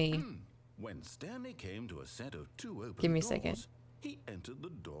if it was me. When Stanley came to a set of 2 open Give me a doors, second. he entered the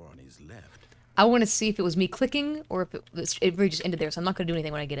door on his left. I want to see if it was me clicking or if it really just ended there. So I'm not gonna do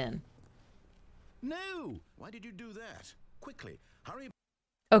anything when I get in. No! Why did you do that? Quickly, hurry.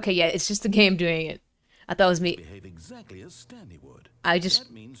 Okay, yeah, it's just the game doing it. I thought it was me. Behave exactly as Stanley would. I just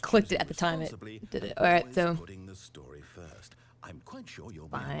That means clicked it choosing at the time it responsibly did it. and Alright, always so... putting the story first. I'm quite sure you'll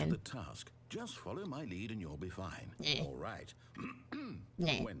be up to Fine. the task. Just follow my lead and you'll be fine. All right.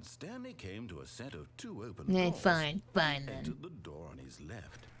 When Stanley came to a set of 2 open doors, fine he then. entered the door on his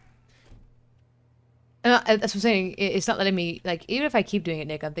left. That's what I'm saying. It's not letting me, like, even if I keep doing it,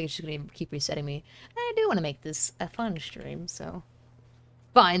 Nick, I think it's just going to keep resetting me. I do want to make this a fun stream, so...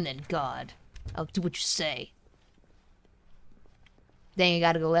 Fine then, God. I'll do what you say. Dang, you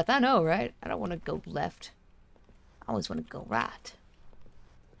gotta go left. I know, right? I don't want to go left. I always want to go right.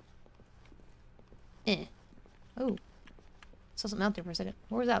 Oh. Saw something out there for a second.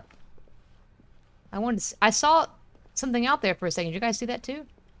 Where was that? I saw something out there for a second. Did you guys see that too?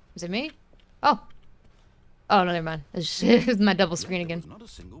 Was it me? Oh. Oh, no, never mind. It's my double screen again. There was not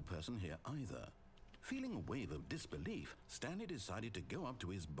a single person here either. Feeling a wave of disbelief, Stanley decided to go up to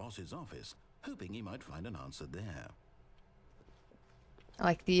his boss's office, hoping he might find an answer there. I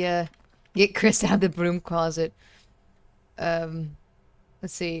like the, get Chris out of the broom closet.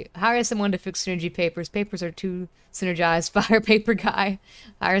 Let's see. Hire someone to fix synergy papers. Papers are too synergized. Fire paper guy.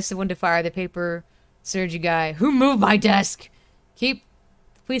 Hire someone to fire the paper synergy guy. Who moved my desk?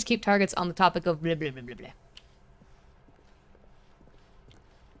 Please keep targets on the topic of blah, blah, blah, blah, blah.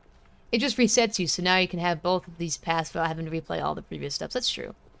 It just resets you, so now you can have both of these pass without having to replay all the previous steps. That's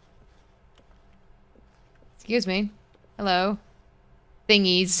true. Excuse me. Hello.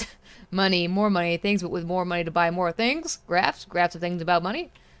 Thingies. Money. More money. Things, but with more money to buy more things. Graphs. Graphs of things about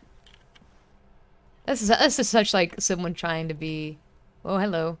money. This is such like someone trying to be... Oh,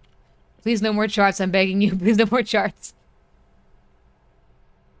 hello. Please no more charts. I'm begging you. Please no more charts.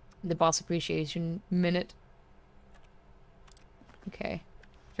 The boss appreciation minute. Okay.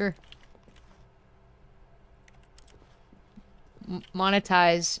 Sure.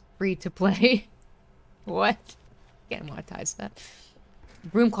 Monetize free to play. What? Can't monetize that.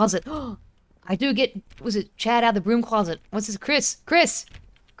 Broom closet. Oh, I do get. Was it Chad out of the broom closet? What's this? Chris.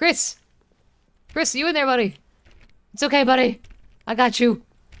 Chris, you in there, buddy? It's okay, buddy. I got you.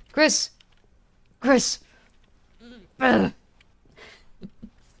 Chris. Ugh.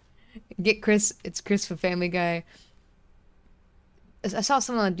 Get Chris. It's Chris from Family Guy. I saw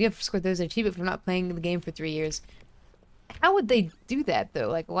someone on DF scored there's an achievement for not playing the game for 3 years. How would they do that though?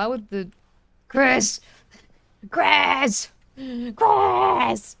 Like, why would the Chris? I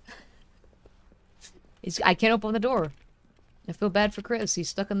can't open the door. I feel bad for Chris. He's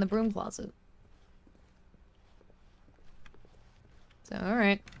stuck in the broom closet. So, all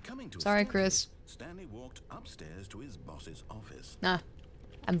right. Sorry, Chris. Stanley walked upstairs to his boss's office. Nah,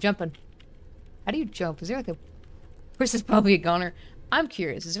 I'm jumping. How do you jump? Is there like a... Chris is probably a goner. I'm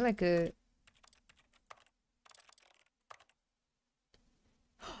curious. Is there like a...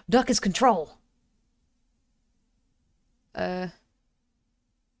 Duck is control.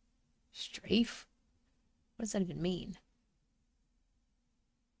 Strafe? What does that even mean?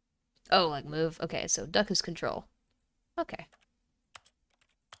 Oh, like move. Okay, so duck is control. Okay.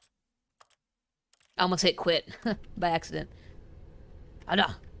 I almost hit quit by accident.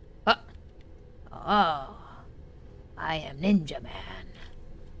 Ada. Oh. I am Ninja Man.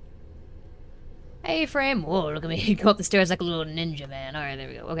 Hey, Frame. Whoa, look at me. Go up the stairs like a little ninja man. Alright, there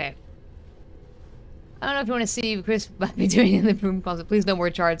we go. Okay. I don't know if you want to see what Chris might be doing in the broom closet. Please no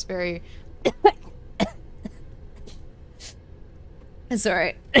more charts. Very... It's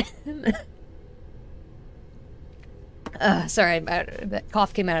alright. Sorry, that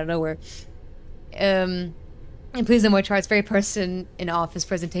cough came out of nowhere. And please no more charts. Very person in office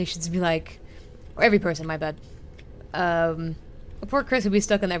presentations be like... Or every person, my bad. Poor Chris would be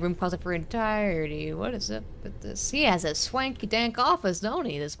stuck in that room closet for entirety. What is up with this? He has a swanky dank office, don't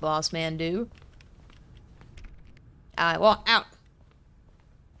he, this boss man do? I walk out.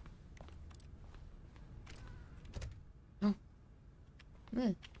 Oh.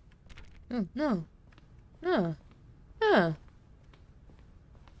 No.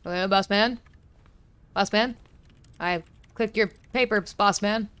 Hello, boss man? Boss man? I clicked your papers, boss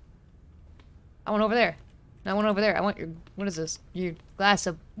man. I went over there. I went over there. I want your... What is this? Your glass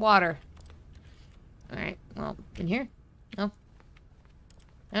of water. Alright, well, in here? No?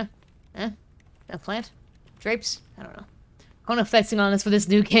 A plant? Drapes? I don't know. Kona flexing on us for this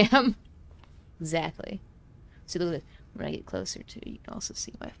new cam. Exactly. See, look at this. When I get closer to you can also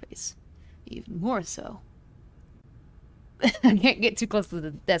see my face. Even more so. I can't get too close to the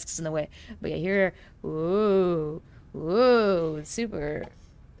desks in the way. But yeah, here... Whoa. Whoa. Super...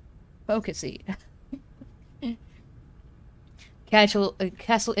 focusy. Castle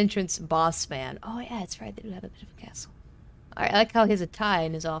entrance boss man. Oh yeah, that's right. They do have a bit of a castle. I like how he has a tie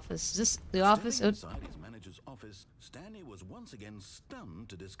in his office. Is this the office? Stepping inside his manager's office, Stanley was once again stunned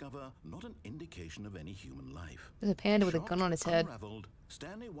to discover not an indication of any human life. There's a panda with a gun on his head. Unraveled,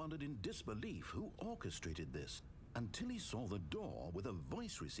 Stanley wondered in disbelief who orchestrated this, until he saw the door with a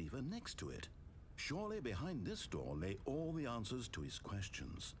voice receiver next to it. Surely behind this door lay all the answers to his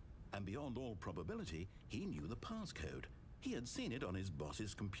questions. And beyond all probability, he knew the passcode. He had seen it on his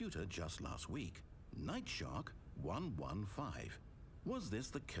boss's computer just last week. Nightshark 115. Was this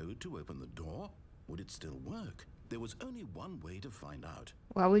the code to open the door? Would it still work? There was only one way to find out.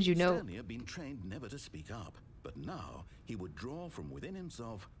 Why would you know? Stanley had been trained never to speak up, but now he would draw from within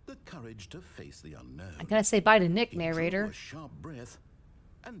himself the courage to face the unknown. I gotta say bye to Nick, He narrator. drew a sharp breath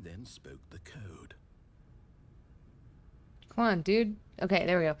and then spoke the code. Come on, dude. Okay,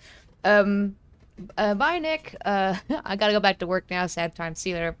 there we go. Bye, Nick. I gotta go back to work now. Sad time. See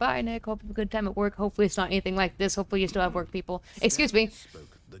you later. Bye, Nick. Hope you have a good time at work. Hopefully it's not anything like this. Hopefully you still have work, people. Excuse me.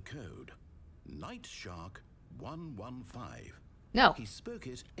 Spoke the code. Nightshark 115. No. He spoke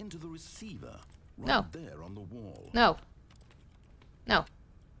it into the receiver right No. there on the wall. No. No.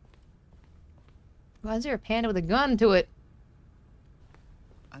 Why is there a panda with a gun to it?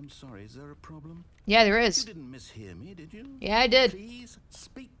 I'm sorry, is there a problem? Yeah, there You is. didn't mishear me, did you? Yeah, I did. Please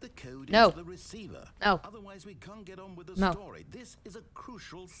speak the code No. into the receiver. No. Otherwise we can't get on with the No. story. This is a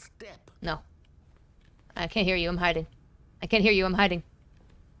crucial step. No. I can't hear you. I'm hiding. I can't hear you. I'm hiding.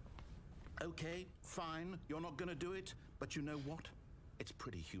 Okay, fine. You're not gonna do it. But you know what? It's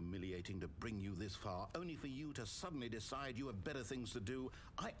pretty humiliating to bring you this far, only for you to suddenly decide you have better things to do.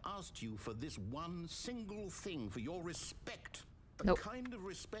 I asked you for this one single thing, for your respect. The Nope. kind of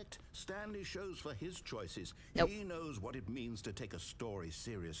respect Stanley shows for his choices. Nope. He knows what it means to take a story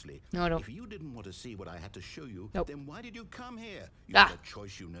seriously. No, I don't. If you didn't want to see what I had to show you, Nope. then why did you come here? You Ah. had a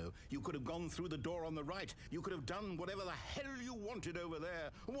choice, you know. You could have gone through the door on the right. You could have done whatever the hell you wanted over there.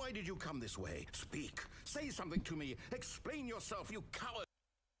 Why did you come this way? Speak. Say something to me. Explain yourself, you coward.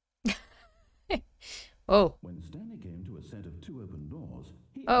 Oh. When Stanley came to a set of two open doors,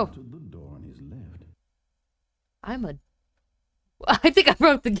 he Oh. entered the door on his left. I'm a... I think I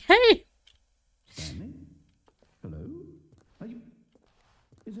broke the game. Stanley? Hello? Are you...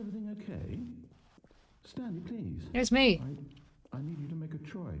 Is everything okay? Stanley, please. There's me. I need you to make a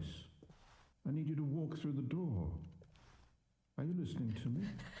choice. I need you to walk through the door. Are you listening to me?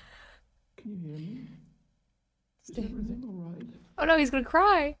 Can you hear me? Is everything all right? Oh no, he's gonna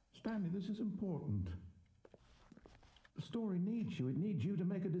cry. Stanley, this is important. The story needs you. It needs you to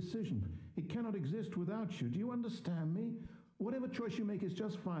make a decision. It cannot exist without you. Do you understand me? Whatever choice you make is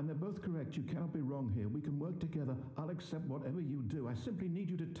just fine. They're both correct. You cannot be wrong here. We can work together. I'll accept whatever you do. I simply need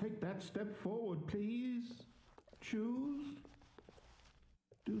you to take that step forward, please. Choose.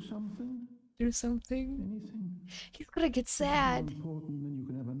 Do something. Do something. Anything. He's gonna get This is more sad. important than you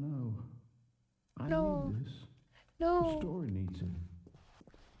can ever know. I No. need this. The No. story needs it.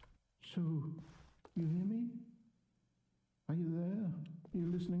 So, you hear me? Are you there? Are you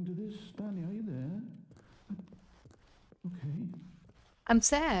listening to this? Stanley, are you there? Okay. I'm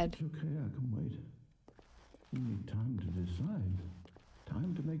sad. It's okay, I can wait. You need time to decide.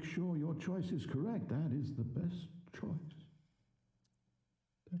 Time to make sure your choice is correct. That is the best choice.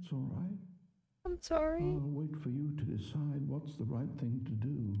 That's all right. I'm sorry. I'll wait for you to decide what's the right thing to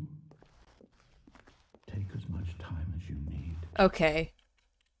do. Take as much time as you need. Okay.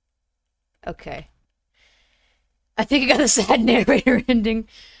 Okay. I think I got a sad narrator ending.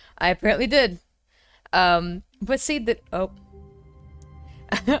 I apparently did. But see that... Oh.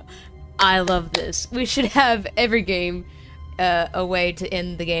 I love this. We should have every game a way to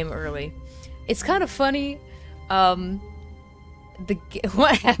end the game early. It's kind of funny. What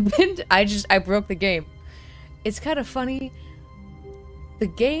happened? I broke the game. It's kind of funny. The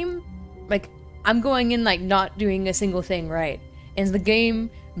game, like, I'm going in, like, not doing a single thing right. And the game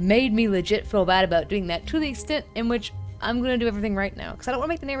made me legit feel bad about doing that, to the extent in which I'm gonna do everything right now. Because I don't want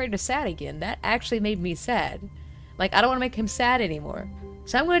to make the narrator sad again. That actually made me sad. Like, I don't want to make him sad anymore.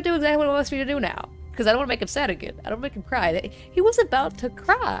 So I'm gonna do exactly what he wants me to do now. Because I don't want to make him sad again. I don't want to make him cry. He was about to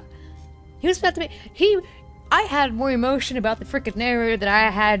cry. He was about to make... I had more emotion about the frickin' narrator than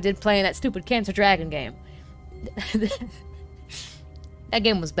I did playing that stupid Cancer Dragon game. That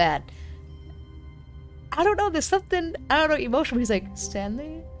game was bad. I don't know, there's something, I don't know, emotional. He's like,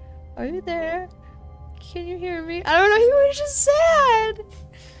 Stanley, are you there? Can you hear me? I don't know, he was just sad.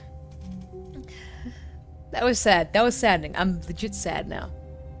 That was sad. That was saddening. I'm legit sad now.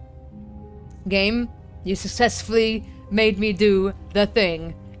 Game, you successfully made me do the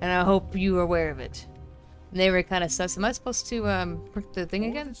thing, and I hope you are aware of it. And they were kind of sus. Am I supposed to, prick the thing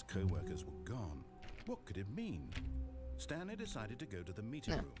again? All his co-workers were gone. What could it mean? Stanley decided to go to the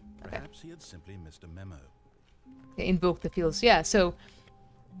meeting No. room. Okay. Perhaps he had simply missed a memo. Invoke the fields. Yeah, so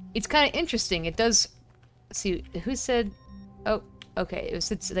it's kind of interesting. It does. See, who said? Oh, okay. It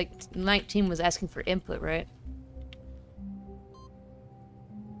was it's like 19 was asking for input, right?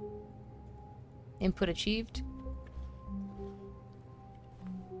 Input achieved.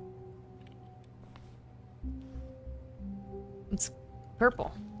 It's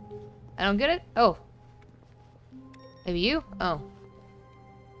purple. I don't get it. Oh, maybe you? Oh.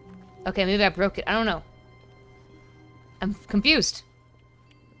 Okay, maybe I broke it. I don't know. I'm confused.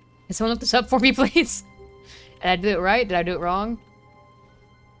 Can someone look this up for me, please? Did I do it right? Did I do it wrong?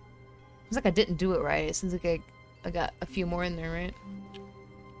 Seems like I didn't do it right. It seems like I got a few more in there, right?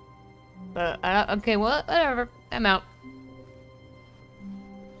 But, okay, well, whatever. I'm out.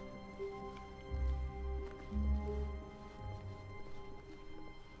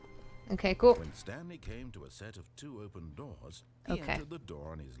 Okay, cool. When Stanley came to a set of 2 open doors, he Okay. entered the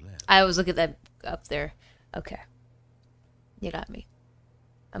door on his left. I was looking at that up there. Okay. You got me.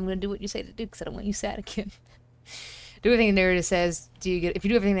 I'm gonna do what you say to do because I don't want you sad again. Do everything there it says, do you get, if you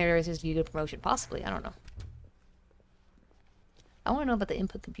do everything there it says, do you get a promotion? Possibly, I don't know. I want to know about the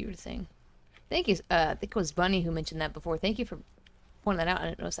input computer thing. Thank you, I think it was Bunny who mentioned that before. Thank you for pointing that out. I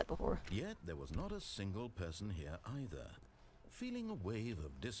didn't notice that before. Yet there was not a single person here either. Feeling a wave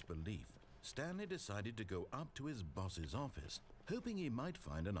of disbelief, Stanley decided to go up to his boss's office, hoping he might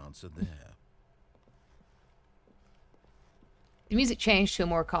find an answer there. The music changed to a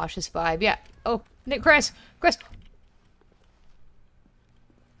more cautious vibe. Yeah. Oh, Nick, Chris! Chris!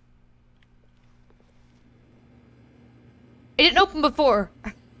 It didn't open before.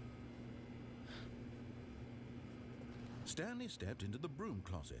 Stanley stepped into the broom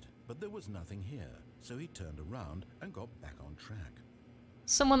closet, but there was nothing here, so he turned around and got back on track.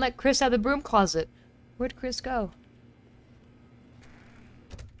 Someone let Chris out of the broom closet. Where'd Chris go?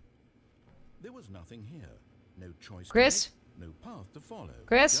 There was nothing here. No choice Chris? to make, no path to follow.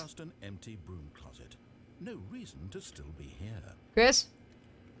 Chris? Just an empty broom closet. No reason to still be here. Chris?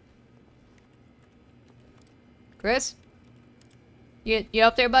 Chris? You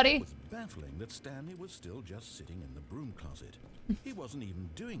up there, buddy? It was baffling that Stanley was still just sitting in the broom closet. He wasn't even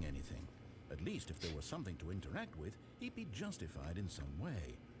doing anything. At least if there was something to interact with, he'd be justified in some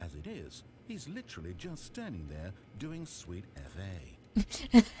way. As it is, he's literally just standing there doing sweet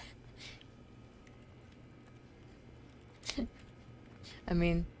FA. I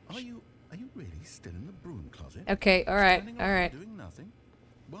mean... Are you really still in the broom closet? Okay, alright, Standing around alright. doing nothing?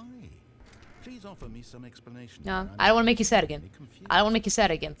 Why? Please offer me some explanation. No, I'm I don't want to make you sad again. genuinely confused. I don't want to make you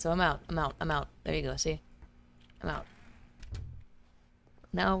sad again, so I'm out. I'm out. There you go, see? I'm out.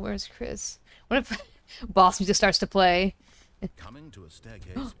 Now, where's Chris? What if boss music starts to play? Coming to a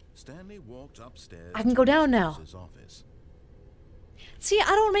staircase, Stanley walked upstairs. I can to go his down now. boss's office. See, I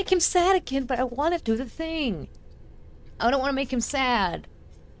don't want to make him sad again, but I want to do the thing. I don't want to make him sad.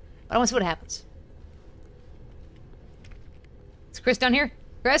 But I want to see what happens. Is Chris down here?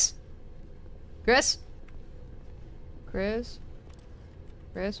 Chris? Chris? Chris?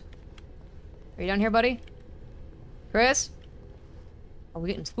 Chris? Are you down here, buddy? Chris? Oh, we're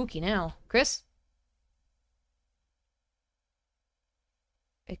getting spooky now. Chris?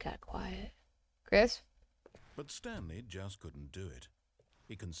 It got quiet. Chris? But Stanley just couldn't do it.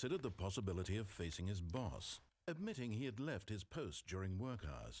 He considered the possibility of facing his boss, admitting he had left his post during work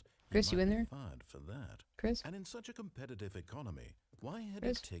hours. He Chris, you might in be there? fired for that. Chris? And in such a competitive economy, why had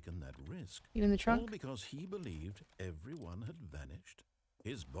Chris? he taken that risk? You in the All trunk? because he believed everyone had vanished?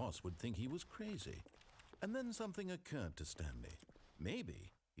 His boss would think he was crazy. And then something occurred to Stanley.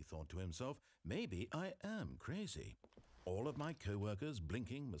 Maybe, he thought to himself, maybe I am crazy. All of my co-workers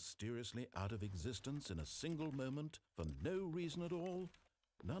blinking mysteriously out of existence in a single moment for no reason at all?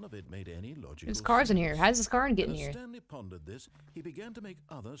 None of it made any logical There's cars in here. sense. How does this car get in As here? Stanley pondered this, he began to make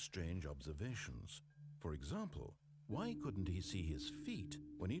other strange observations. For example, why couldn't he see his feet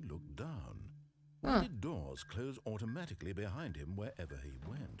when he looked down? Why Huh. did doors close automatically behind him wherever he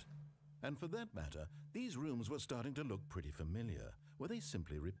went? And for that matter, these rooms were starting to look pretty familiar. Were they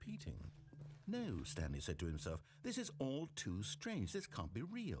simply repeating? No, Stanley said to himself, this is all too strange. This can't be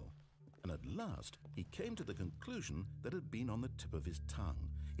real. And at last, he came to the conclusion that had been on the tip of his tongue.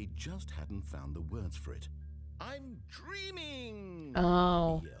 He just hadn't found the words for it. I'm dreaming!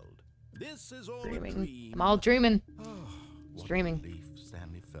 Oh. He yelled. This is all a Dreaming. dream. I'm all dreaming. Oh, what dreaming. relief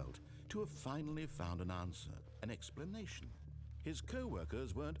Stanley felt to have finally found an answer, an explanation. His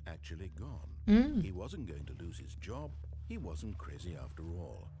co-workers weren't actually gone. He wasn't going to lose his job. He wasn't crazy after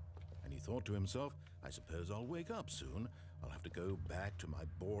all. And he thought to himself, I suppose I'll wake up soon, I'll have to go back to my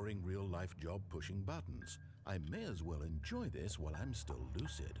boring real-life job pushing buttons. I may as well enjoy this while I'm still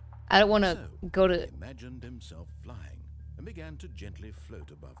lucid. I don't want to So, go he to... imagined himself flying and began to gently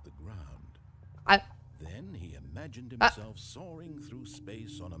float above the ground. Then he imagined himself soaring through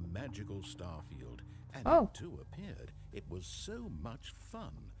space on a magical star field, and it too appeared. It was so much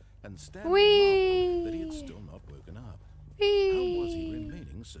fun, and Stanley marveled that he had still not woken up. How was he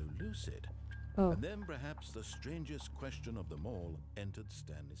remaining so lucid? And then perhaps the strangest question of them all entered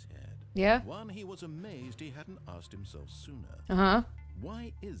Stanley's head. Yeah? One he was amazed he hadn't asked himself sooner.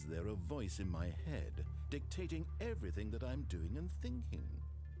 Why is there a voice in my head dictating everything that I'm doing and thinking?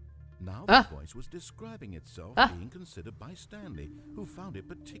 Now the voice was describing itself being considered by Stanley, who found it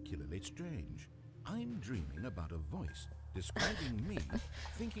particularly strange. I'm dreaming about a voice describing me,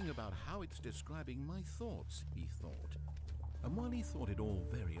 thinking about how it's describing my thoughts, he thought. And while he thought it all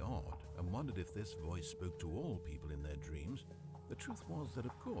very odd and wondered if this voice spoke to all people in their dreams, the truth was that,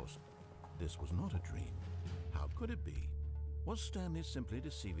 of course, this was not a dream. How could it be? Was Stanley simply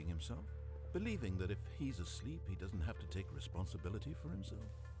deceiving himself, believing that if he's asleep, he doesn't have to take responsibility for himself?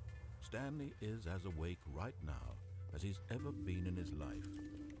 Stanley is as awake right now as he's ever been in his life.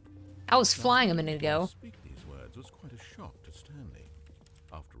 I was flying a minute ago. To speak these words was quite a shock to Stanley.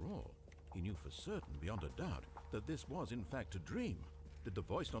 After all, he knew for certain, beyond a doubt, that this was in fact a dream. Did the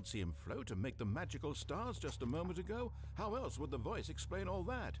voice not see him float and make the magical stars just a moment ago? How else would the voice explain all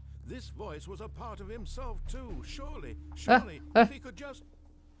that? This voice was a part of himself too, surely, if he could just...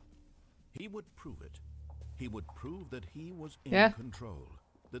 He would prove it. He would prove that he was in control,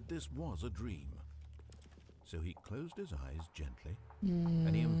 that this was a dream. So he closed his eyes gently,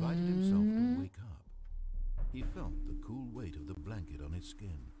 and he invited himself to wake up. He felt the cool weight of the blanket on his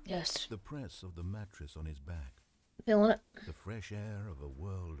skin. Yes. The press of the mattress on his back. Feeling it. The fresh air of a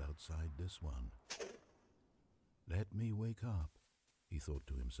world outside this one. Let me wake up, he thought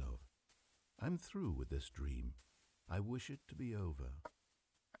to himself. I'm through with this dream. I wish it to be over.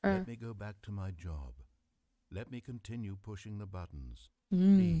 Let me go back to my job. Let me continue pushing the buttons.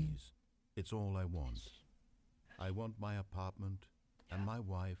 Please. It's all I want. I want my apartment and my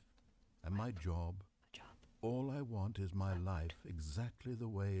wife and my job. All I want is my life exactly the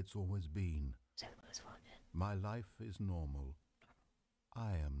way it's always been. My life is normal.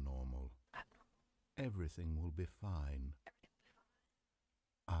 I am normal. Everything will be fine.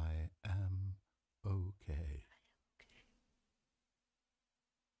 I am okay.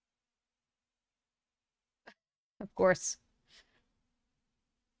 Of course.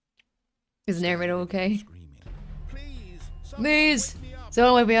 Is the narrator okay? Please!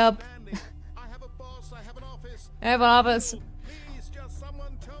 Someone wake me up! I have a boss, I have an office. I have an office. Please, just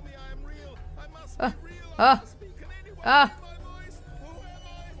someone tell me I am real. I must be real. I must speak in any way. My voice. Who am I?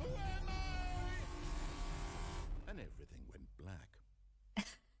 Who am I? And everything went black.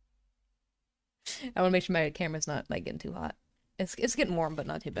 I want to make sure my camera's not like getting too hot. It's getting warm, but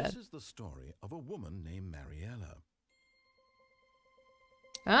not too bad. This is the story of a woman named Mariella.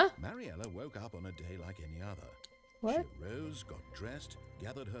 Huh? Mariella woke up on a day like any other. What? She rose, got dressed,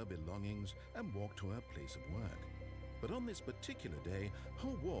 gathered her belongings, and walked to her place of work. But on this particular day,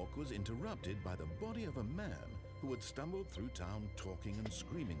 her walk was interrupted by the body of a man who had stumbled through town talking and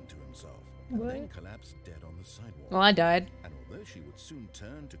screaming to himself, and then collapsed dead on the sidewalk. Well, I died. And although she would soon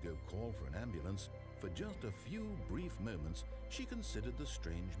turn to go call for an ambulance, for just a few brief moments, she considered the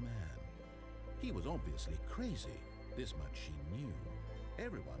strange man. He was obviously crazy. This much she knew.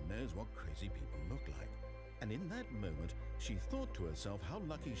 Everyone knows what crazy people look like. And in that moment, she thought to herself how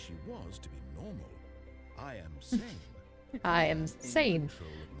lucky she was to be normal. I am sane. I am sane. Control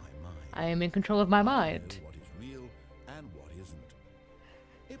of my mind. I am in control of my I mind. know what is real and what isn't.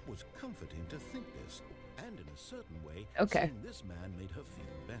 It was comforting to think this, and in a certain way, seeing this man made her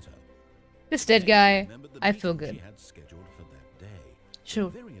feel better. This dead guy, Remembered the I feel meeting good. She had scheduled for that day. Sure.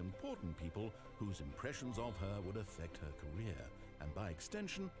 Very important people whose impressions of her would affect her career, and by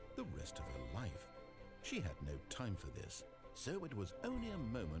extension, the rest of her life. She had no time for this, so it was only a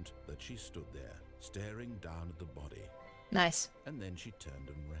moment that she stood there, staring down at the body. Nice. And then she turned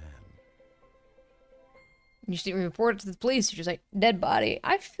and ran. You should report it to the police. You're just like, dead body.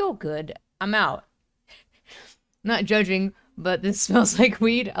 I feel good. I'm out. Not judging, but this smells like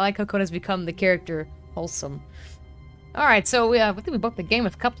weed. I like how Kona's become the character. Wholesome. Alright, so I think we broke the game a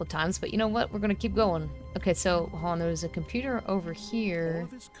couple of times, but you know what? We're gonna keep going. Okay, so, hold on, there's a computer over here. All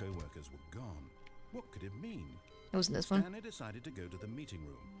of his co-workers were gone. What could it mean? It wasn't this one. Stanley decided to go to the meeting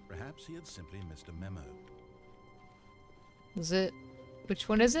room. Perhaps he had simply missed a memo. Was it? Which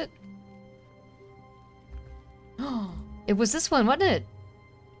one is it? Oh, it was this one, wasn't it?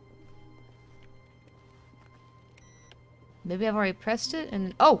 Maybe I've already pressed it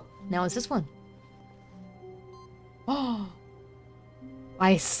and... Oh! Now it's this one. Oh!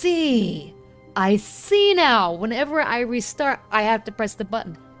 I see! I see now! Whenever I restart, I have to press the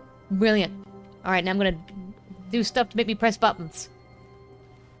button. Brilliant. Alright, now I'm gonna do stuff to make me press buttons.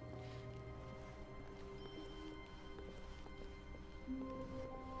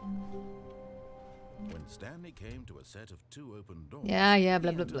 When Stanley came to a set of 2 open doors, Yeah, blah, he blah,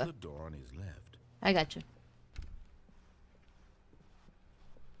 entered blah. the door on his left. I got you.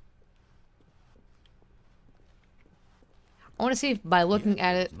 I want to see if by looking Yet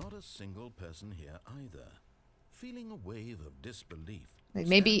at there it, was not a single person here either. Feeling a wave of disbelief, like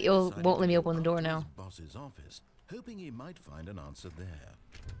maybe Stanley won't decided let to me go open the up door to now. his boss's office, hoping he might find an answer there.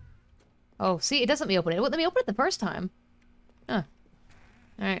 Oh, see, it doesn't let me open it. It wouldn't let me open it the first time. Huh.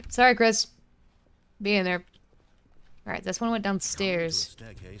 Alright, sorry, Chris. Be in there. Alright, this one went downstairs.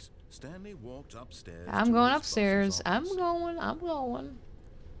 Coming to a staircase, Stanley walked upstairs. I'm to going his upstairs. boss's I'm office. going.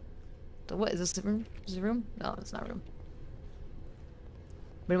 So what, is this the room? Is it a room? No, it's not a room.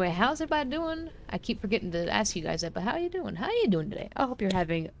 But anyway, how's everybody doing? I keep forgetting to ask you guys that, but how are you doing? How are you doing today? I hope you're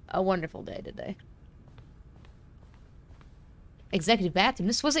having a wonderful day today. Executive bathroom.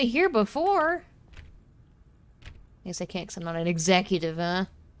 This wasn't here before. I guess I can't because I'm not an executive, huh?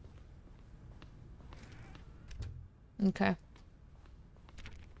 Okay.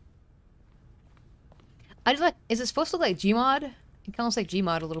 I just like... Is it supposed to look like Gmod? It kind of looks like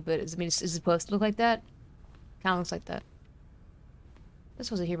Gmod a little bit. Is it supposed to look like that? Kind of looks like that. This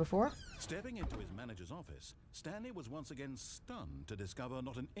wasn't here before. Stepping into his manager's office, Stanley was once again stunned to discover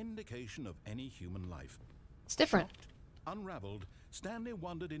not an indication of any human life. It's different. Shocked, unraveled, Stanley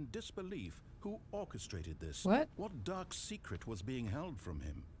wondered in disbelief who orchestrated this. What? What dark secret was being held from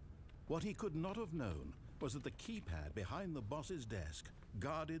him? What he could not have known was that the keypad behind the boss's desk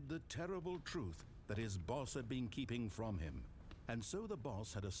guarded the terrible truth that his boss had been keeping from him. And so the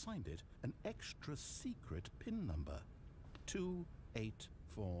boss had assigned it an extra secret PIN number.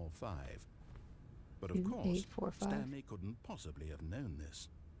 2845. But of course, 2845. Stanley couldn't possibly have known this.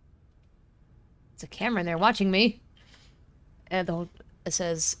 It's a camera in there watching me. And it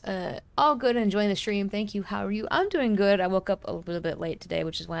says, all good and enjoying the stream. Thank you. How are you? I'm doing good. I woke up a little bit late today,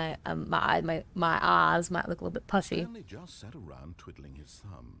 which is why my eyes might look a little bit puffy. Stanley just sat around twiddling his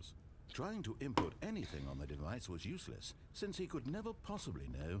thumbs. Trying to input anything on the device was useless, since he could never possibly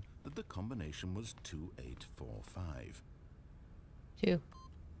know that the combination was 2845. 2,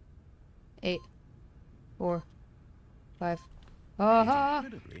 8, 4, 5. Ah!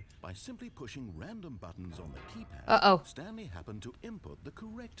 Incredibly, by simply pushing random buttons on the keypad, Uh-oh. Stanley happened to input the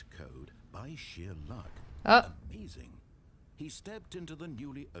correct code by sheer luck. Oh. Amazing. He stepped into the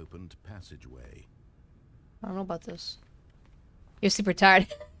newly opened passageway. I don't know about this. You're super tired.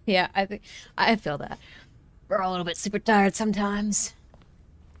 Yeah, I feel that. We're all a little bit super tired sometimes.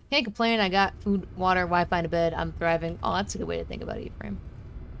 Can't complain. I got food, water, Wi-Fi, and a bed. I'm thriving. Oh, that's a good way to think about it, Ephraim.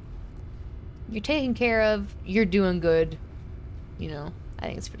 You're taken care of. You're doing good. You know, I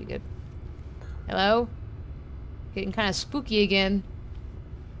think it's pretty good. Hello? Getting kind of spooky again.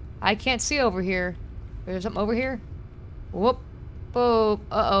 I can't see over here. There's something over here? Whoop. Oh,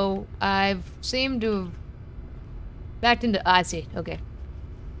 uh-oh. I've seemed to have backed into... I see. Okay.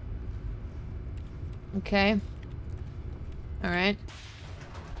 Okay. Alright.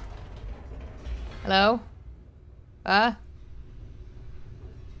 Hello? I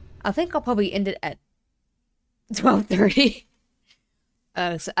think I'll probably end it at 12:30.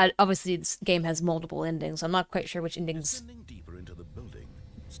 So obviously this game has multiple endings. I'm not quite sure which endings. Descending deeper into the building,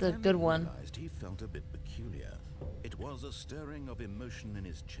 The Stanley good one. realized he felt a bit peculiar. It was a stirring of emotion in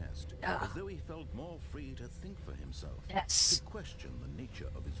his chest, Ah. as though he felt more free to think for himself. Yes. To question the nature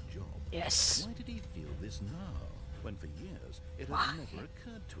of his job. Yes. Why did he feel this now, when for years it had Why? never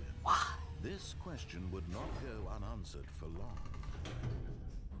occurred to him? Why? This question would not go unanswered for long.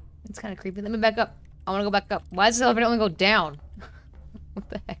 It's kind of creepy. Let me back up. I want to go back up. Why does the elevator only go down? What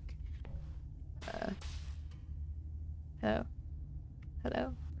the heck? Hello?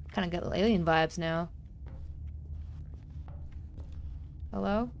 Hello? Kind of got alien vibes now.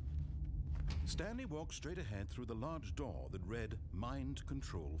 Hello? Stanley walked straight ahead through the large door that read Mind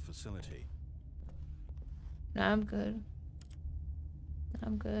Control Facility. No, I'm good.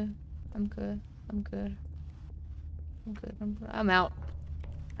 I'm good. I'm good. I'm good. I'm good. I'm good. I'm out.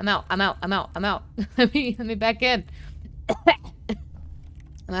 I'm out. I'm out. I'm out. I'm out. let me back in.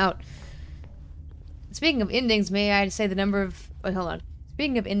 I'm out. Speaking of endings, may I say the number of... Wait, hold on.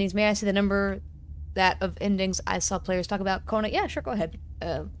 Speaking of endings, may I say the number of endings I saw players talk about? Kona? Yeah, sure, go ahead.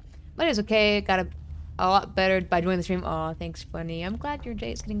 My day's okay. Got a lot better by joining the stream. Aw, thanks, Bunny. I'm glad your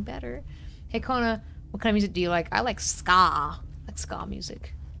day is getting better. Hey, Kona, What kind of music do you like? I like ska. I like ska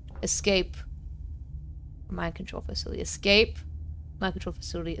music. Escape. Mind control facility. Escape. Mind control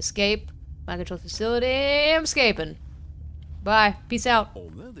facility. Escape. Mind control facility. I'm escaping. Bye. Peace out.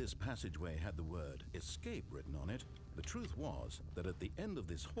 Although this passageway had the word escape written on it, the truth was that at the end of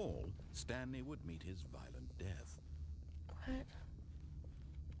this hall, Stanley would meet his violent death. What?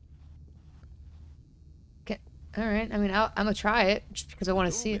 Okay. Alright, I mean, I'm gonna try it, just because I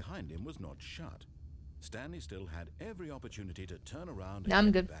want to see it. The door behind him was not shut. Stanley still had every opportunity to turn around No, I'm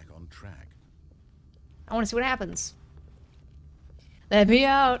and good. get back on track. I want to see what happens. Let me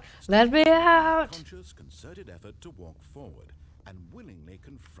out! Let me out! Conscious, concerted effort to walk forward and willingly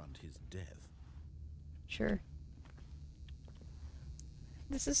confront his death. Sure.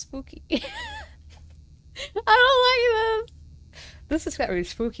 This is spooky. I don't like this! This is very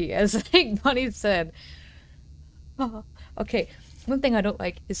spooky, as I think Bunny said. Oh, okay, one thing I don't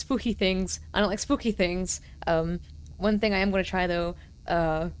like is spooky things. I don't like spooky things. One thing I am going to try, though,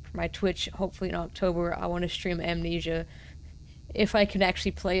 for my Twitch, hopefully in October, I want to stream Amnesia. If I can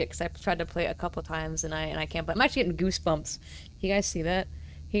actually play it, because I've tried to play it a couple times and I can't play. I'm actually getting goosebumps. You guys see that?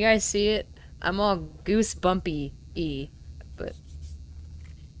 You guys see it? I'm all goosebumpy-y, but...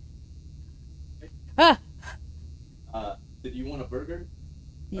 Ah! Did you want a burger?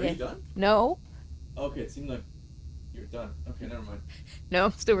 Yeah. Are you done? No. Okay, it seemed like you're done. Okay, never mind. No,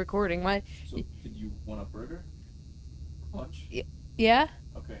 I'm still recording. My... So, did you want a burger? Lunch? Yeah?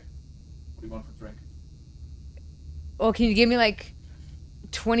 Okay. What do you want for drink? Well, can you give me, like,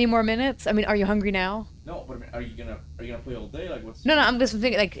 20 more minutes? I mean, are you hungry now? No, but I mean, are you gonna play all day? Like, what's... No, I'm just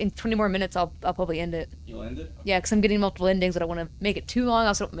thinking, like, in 20 more minutes, I'll probably end it. You'll end it? Okay. Yeah, because I'm getting multiple endings. I don't want to make it too long. I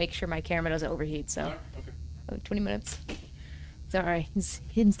also don't make sure my camera doesn't overheat, so... Alright, okay. 20 minutes. Sorry,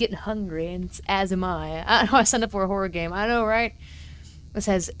 he's getting hungry, and as am I. I know I signed up for a horror game. I know, right? This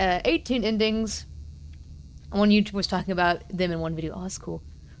has 18 endings. One YouTuber was talking about them in one video. Oh, that's cool.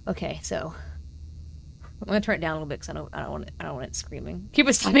 Okay, so I'm gonna turn it down a little bit because I don't want it screaming.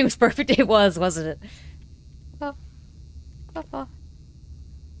 Cupid's timing was perfect. It was, wasn't it? I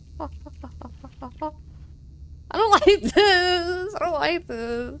don't like this. I don't like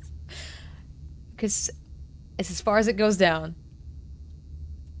this because it's as far as it goes down.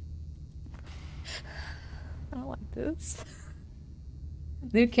 I don't like this.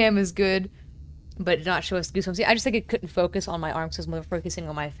 New cam is good, but did not show us goosebumps. See, I just think it couldn't focus on my arms because it was focusing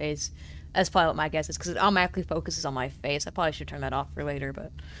on my face. That's probably what my guess is, because it automatically focuses on my face. I probably should turn that off for later,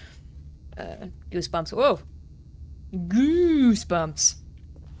 but... goosebumps. Whoa! Goosebumps!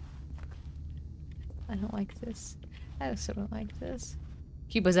 I don't like this. I also don't like this.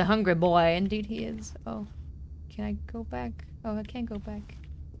 Cuba's a hungry boy. Indeed he is. Oh. Can I go back? Oh, I can't go back.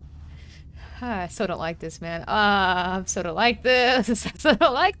 I so don't like this, man. I so don't like this. I so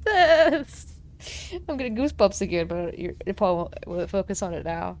don't like this. I'm getting goosebumps again, but it probably won't. Will it focus on it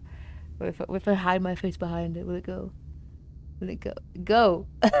now? If I hide my face behind it, will it go? Will it go? Go!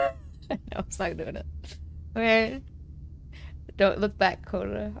 No, it's not doing it. Okay. Don't look back,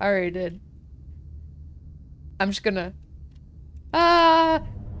 Kona. I already did. I'm just gonna...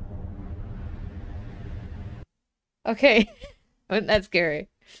 Okay. Wasn't that scary?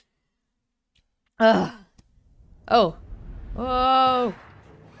 Ugh. Oh. Whoa.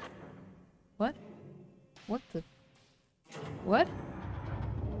 What? What the... What?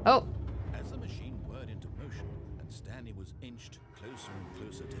 Oh. As the machine whirred into motion and Stanley was inched closer and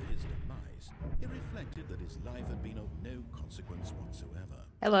closer to his demise, he reflected that his life had been of no consequence whatsoever.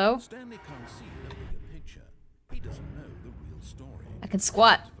 Hello? Stanley can't see the bigger picture. He doesn't know the real story. I can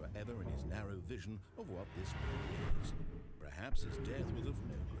squat. He lives forever in his narrow vision of what this world is. Perhaps his death was of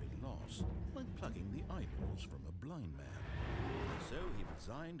no great loss, like plucking the eyeballs from a blind man. And so he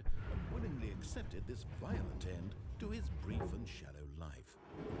resigned and willingly accepted this violent end to his brief and shallow life.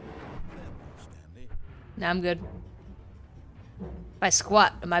 Farewell, Stanley. Nah, I'm good. If I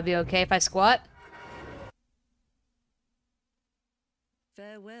squat, am I be okay if I squat?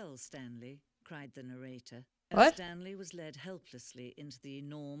 Farewell, Stanley, cried the narrator, as What? Stanley was led helplessly into the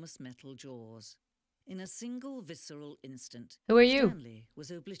enormous metal jaws. In a single visceral instant, Who are you? Stanley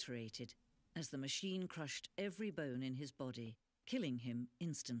was obliterated as the machine crushed every bone in his body, killing him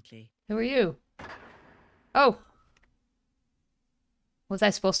instantly. Who are you? Oh. Was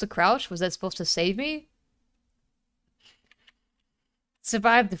I supposed to crouch? Was that supposed to save me?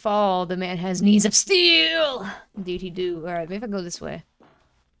 Survive the fall, the man has knees of steel! Indeed he do. Alright, maybe I go this way.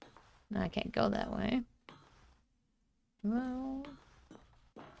 No, I can't go that way. Well...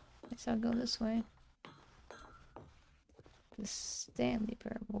 guess I'll go this way. The Stanley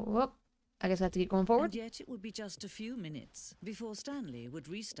Parable. Whoop. I guess I have to keep going forward. And yet it would be just a few minutes before Stanley would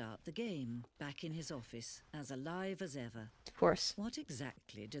restart the game, back in his office, as alive as ever. Of course. What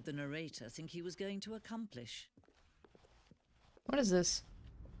exactly did the narrator think he was going to accomplish? What is this?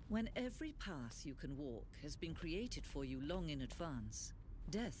 When every path you can walk has been created for you long in advance,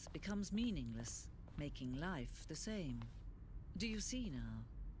 death becomes meaningless, making life the same. Do you see now?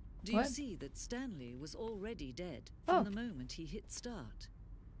 Do you see that Stanley was already dead from the moment he hit start?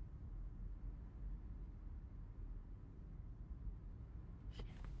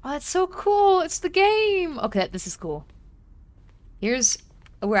 Oh, that's so cool! It's the game! Okay, this is cool. Here's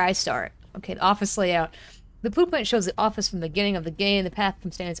where I start. Okay, the office layout. The blueprint shows the office from the beginning of the game. The path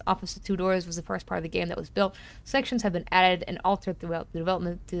from Stanley's office to 2 doors was the first part of the game that was built. Sections have been added and altered throughout the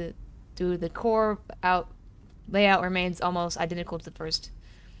development to the core layout remains almost identical to the first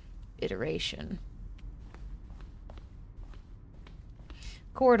iteration.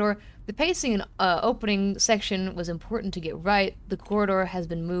 Corridor. The pacing and opening section was important to get right. The corridor has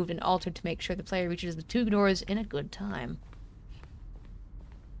been moved and altered to make sure the player reaches the 2 doors in a good time.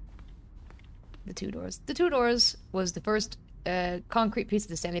 The 2 doors. The 2 doors was the first concrete piece of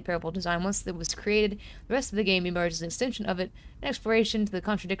the Stanley Parable design. Once it was created, the rest of the game emerged as an extension of it, an exploration to the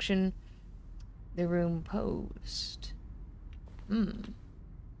contradiction the room posed.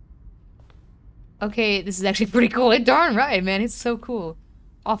 Okay, this is actually pretty cool. Darn right, man. It's so cool.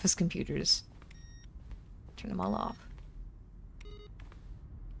 Office computers. Turn them all off.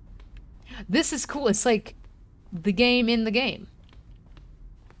 This is cool. It's like the game in the game.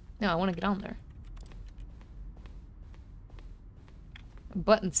 No, I want to get on there.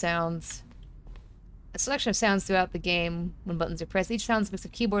 Button sounds. A selection of sounds throughout the game when buttons are pressed. Each sound is a mix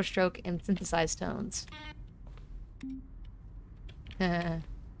of keyboard stroke and synthesized tones. I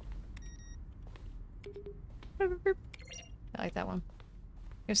like that one.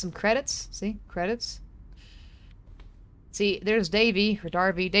 Here's some credits. See? Credits. See, there's Davey, or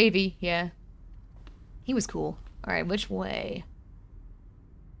Darby. Davey, yeah. He was cool. Alright, which way?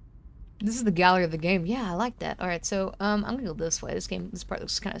 This is the gallery of the game. Yeah, I like that. Alright, so, I'm gonna go this way. This part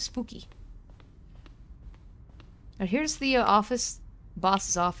looks kind of spooky. Now, here's the office.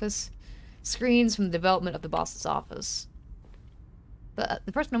 Boss's office. Screens from the development of the boss's office. But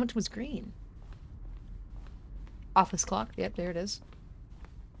the first one I went to was green. Office clock. Yep, there it is.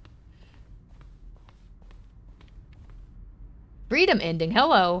 Freedom ending.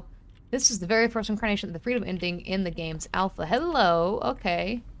 Hello. This is the very first incarnation of the freedom ending in the game's alpha. Hello.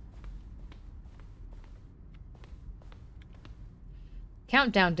 Okay.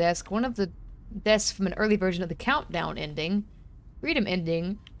 Countdown desk. One of the desks from an early version of the countdown ending. Freedom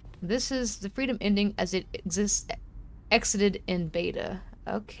ending. This is the freedom ending as it exists exited in beta.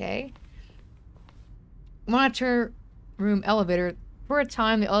 Okay. Monitor room elevator. For a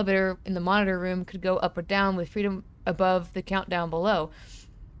time, the elevator in the monitor room could go up or down with freedom above the countdown below.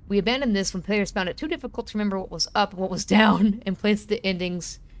 We abandoned this when players found it too difficult to remember what was up and what was down and placed the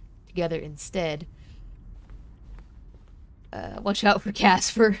endings together instead. Watch out for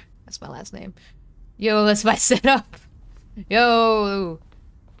Casper. That's my last name. Yo, that's my setup. Yo.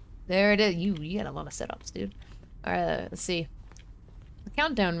 There it is. You got a lot of setups, dude. Alright, let's see. The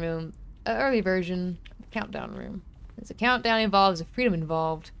countdown room. Early version. Countdown room. There's a countdown involved, there's a freedom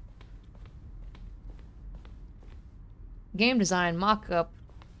involved. Game design mock-up.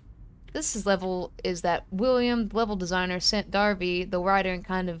 This level is that William, the level designer, sent Darby, the writer, in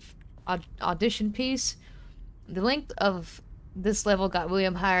kind of audition piece. The length of this level got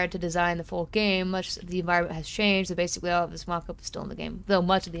William hired to design the full game. Much of the environment has changed, so basically all of this mock-up is still in the game, though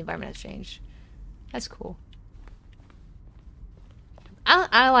much of the environment has changed. That's cool.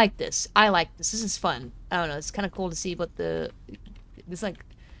 I like this. I like this. This is fun. I don't know. It's kind of cool to see what it's like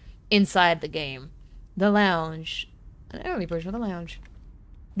inside the game. The lounge. An early version of the lounge.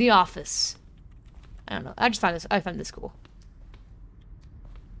 The office. I don't know. I find this cool.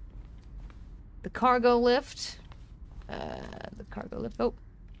 The cargo lift. The cargo lift. Oh,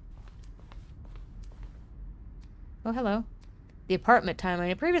 hello. The apartment timer.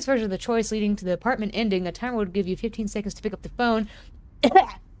 In a previous version of the choice leading to the apartment ending, a timer would give you 15 seconds to pick up the phone.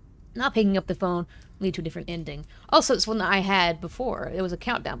 Not picking up the phone lead to a different ending. Also, it's one that I had before. There was a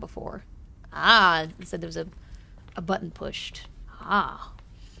countdown before. Ah, it said there was a button pushed. Ah.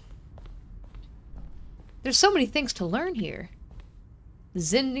 There's so many things to learn here. The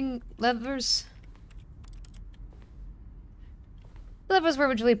zending levers. The levers were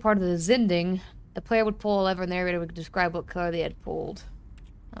originally part of the zending. The player would pull a lever and the narrator would describe what color they had pulled.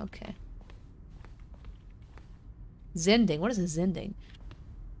 Okay. Zending. What is a zending?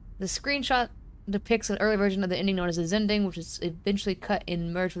 The screenshot depicts an early version of the ending known as the Zending, which is eventually cut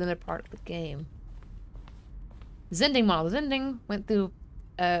and merged with another part of the game. Zending model. The Zending went through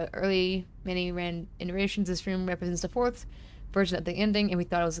early many iterations. This room represents the fourth version of the ending, and we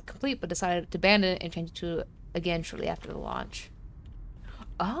thought it was complete, but decided to abandon it and change it to again shortly after the launch.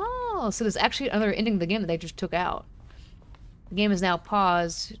 Oh, so there's actually another ending of the game that they just took out. The game is now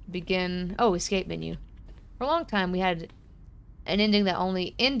paused. Begin. Oh, escape menu. For a long time, we had an ending that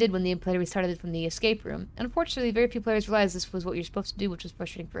only ended when the player restarted from the escape room. Unfortunately, very few players realized this was what you're supposed to do, which was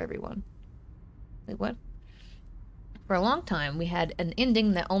frustrating for everyone. Wait, what? For a long time, we had an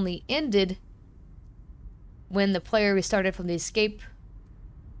ending that only ended when the player restarted from the escape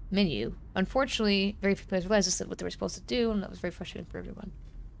menu. Unfortunately, very few players realized this is what they were supposed to do, and that was very frustrating for everyone.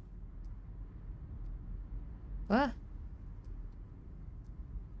 What?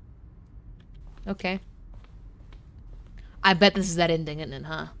 Okay. I bet this is that ending, isn't it,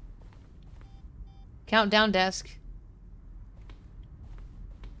 huh? Countdown desk.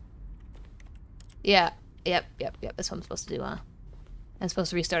 Yeah. Yep. That's what I'm supposed to do, huh? I'm supposed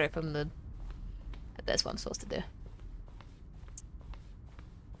to restart it from the... That's what I'm supposed to do.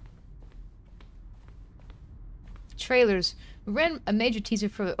 Trailers. We ran a major teaser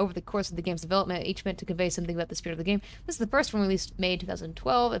for over the course of the game's development, each meant to convey something about the spirit of the game. This is the first one released May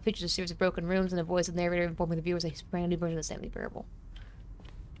 2012. It features a series of broken rooms and a voice of the narrator informing the viewers a brand new version of the Stanley Parable.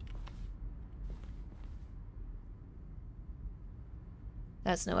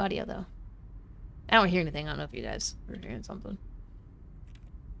 That's no audio, though. I don't hear anything. I don't know if you guys are hearing something.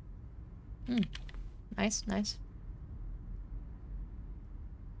 Nice.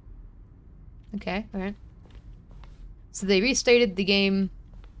 Okay, alright. So they restarted the game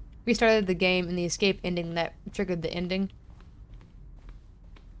and the escape ending that triggered the ending.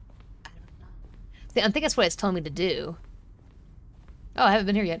 I don't know. See, I think that's what it's telling me to do. Oh, I haven't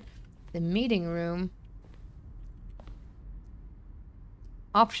been here yet. The meeting room.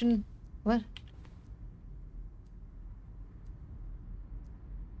 Option... What?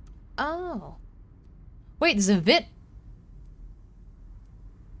 Oh. Wait, there's a vent...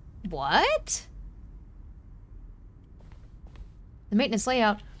 What? The maintenance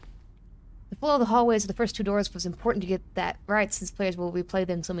layout. The flow of the hallways of the first two doors was important to get that right, since players will replay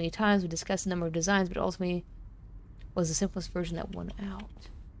them so many times. We discussed a number of designs, but ultimately was the simplest version that won out.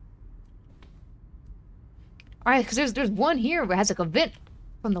 Alright, because there's one here where it has like a vent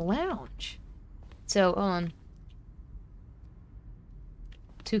from the lounge. So, hold on.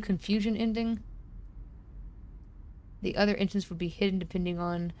 To confusion ending. The other entrance would be hidden depending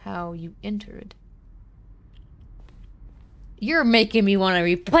on how you entered. You're making me want to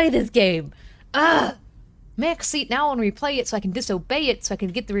replay this game. Ugh! Man, see, now I want to replay it so I can disobey it so I can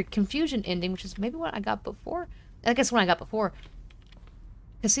get the confusion ending, which is maybe what I got before. I guess what I got before.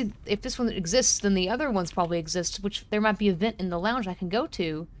 Because see, if this one exists, then the other ones probably exist, which there might be an event in the lounge I can go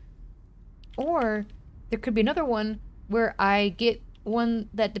to. Or there could be another one where I get one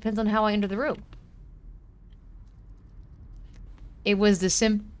that depends on how I enter the room. It was the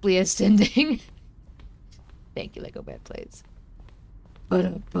simplest ending. Thank you, Lego Bad Plays.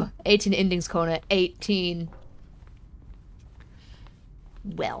 18 endings, Kona. 18.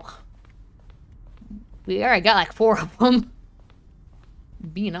 Well. We already got like 4 of them.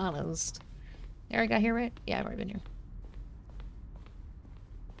 Being honest. You already got here, right? Yeah, I've already been here.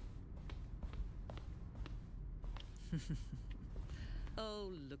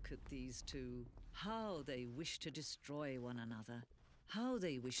 Oh, look at these two. How they wish to destroy one another. How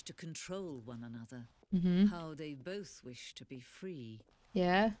they wish to control one another. How they both wish to be free.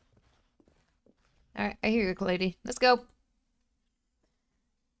 Yeah. Alright, I hear you, lady. Let's go.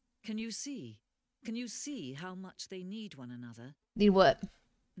 Can you see? Can you see how much they need one another? Need what?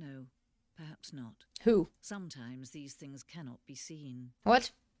 No, perhaps not. Who? Sometimes these things cannot be seen.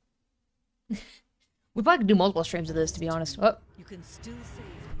 What? We probably could do multiple streams of this, to be honest. Oh. You can still save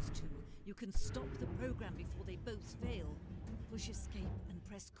these two. You can stop the program before they both fail. Push escape and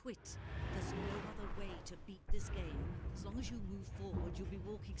press quit. There's no other way to beat this game. As long as you move forward, you'll be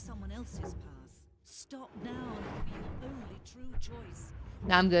walking someone else's path. Stop now and it'll be your only true choice.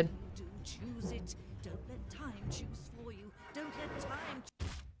 Nah, I'm good. Do choose it. Don't let time choose for you. Don't let time.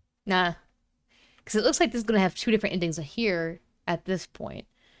 Nah. Because it looks like this is going to have 2 different endings here at this point.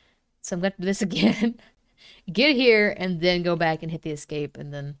 So I'm going to do this again. Get here and then go back and hit the escape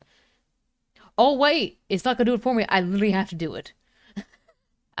and then... Oh, wait! It's not going to do it for me. I literally have to do it.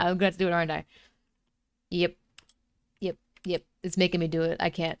 I'm going to have to do it, aren't I? Yep. It's making me do it. I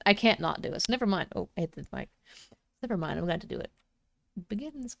can't not do it. So never mind. Oh, I hit the mic. Never mind. I'm going to have to do it.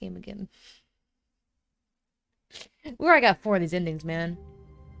 Begin this game again. We already got 4 of these endings, man.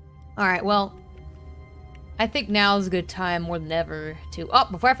 Alright, well, I think now is a good time more than ever to... Oh,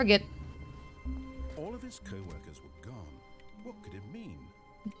 before I forget... All of his co-workers were gone. What could it mean?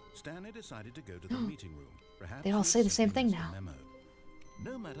 Stanley decided to go to the meeting room. Perhaps They all he say had the same simply thing missed a now. memo.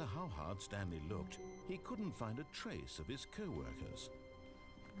 No matter how hard Stanley looked, he couldn't find a trace of his co-workers.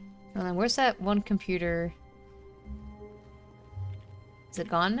 Hold on, where's that one computer? Is it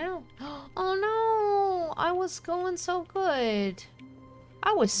gone now? Oh no! I was going so good.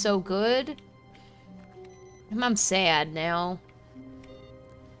 I was so good. I'm sad now.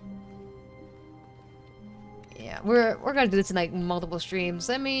 Yeah, we're gonna do this in like multiple streams.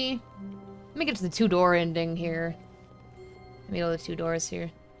 Let me get to the 2-door ending here. Let me go to the 2 doors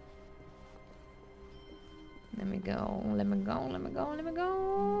here. Let me go.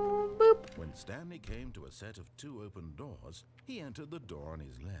 Boop. When Stanley came to a set of 2 open doors, he entered the door on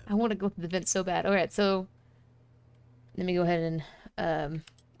his left. I want to go through the vent so bad. Alright, so let me go ahead and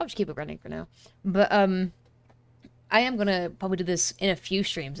I'll just keep it running for now. But I am gonna probably do this in a few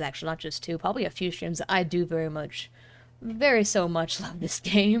streams, actually, not just 2. Probably a few streams. I do very so much love this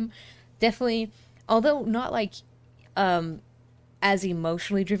game. Definitely, although not like as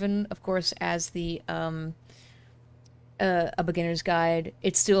emotionally driven, of course, as the A Beginner's Guide.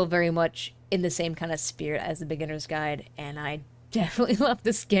 It's still very much in the same kind of spirit as the Beginner's Guide, and I definitely love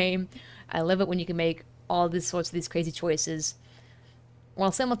this game. I love it when you can make all these crazy choices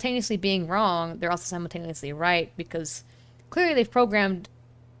while simultaneously being wrong. They're also simultaneously right, because clearly they've programmed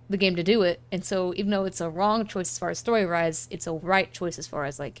the game to do it, and so even though it's a wrong choice as far as story-wise, it's a right choice as far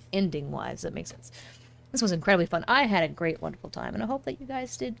as like ending-wise. That makes sense. This was incredibly fun. I had a great, wonderful time, and I hope that you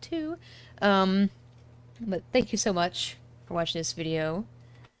guys did too. But thank you so much for watching this video.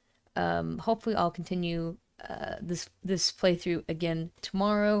 Hopefully I'll continue this playthrough again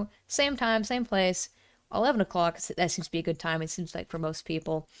tomorrow. Same time, same place. 11 o'clock, that seems to be a good time. It seems like for most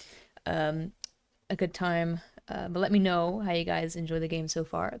people, a good time. But let me know how you guys enjoy the game so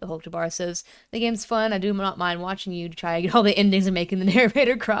far. The Hulk Jabbar says, the game's fun. I do not mind watching you to try to get all the endings and making the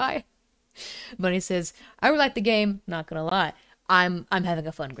narrator cry. But he says, I really like the game, not gonna lie. I'm having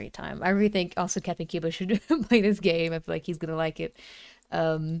a fun, great time. I really think also Captain Cuba should play this game. I feel like he's gonna like it.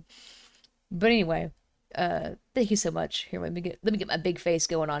 But anyway, thank you so much. Here, let me get my big face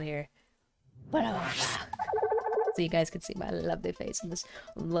going on here. So you guys can see my lovely face and this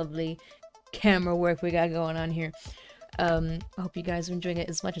lovely camera work we got going on here. I hope you guys are enjoying it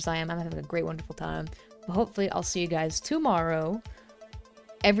as much as I am. I'm having a great, wonderful time. But hopefully I'll see you guys tomorrow.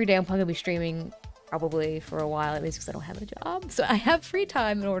 Every day I'm probably going to be streaming probably for a while, at least because I don't have a job. So I have free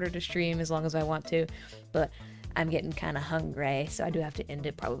time in order to stream as long as I want to. But I'm getting kind of hungry, so I do have to end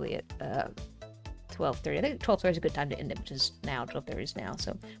it probably at 12:30. I think 12:30 is a good time to end it, which is now. 12:30 is now.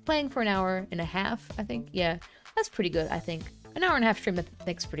 So playing for an hour and a half, I think. Yeah, that's pretty good, I think. An hour and a half stream, I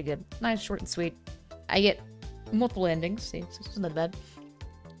think, is pretty good. Nice, short, and sweet. I get multiple endings, see, so it's not bad.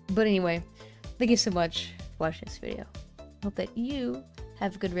 But anyway, thank you so much for watching this video. Hope that you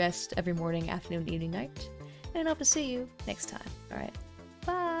have a good rest every morning, afternoon, evening, night. And I hope to see you next time. Alright.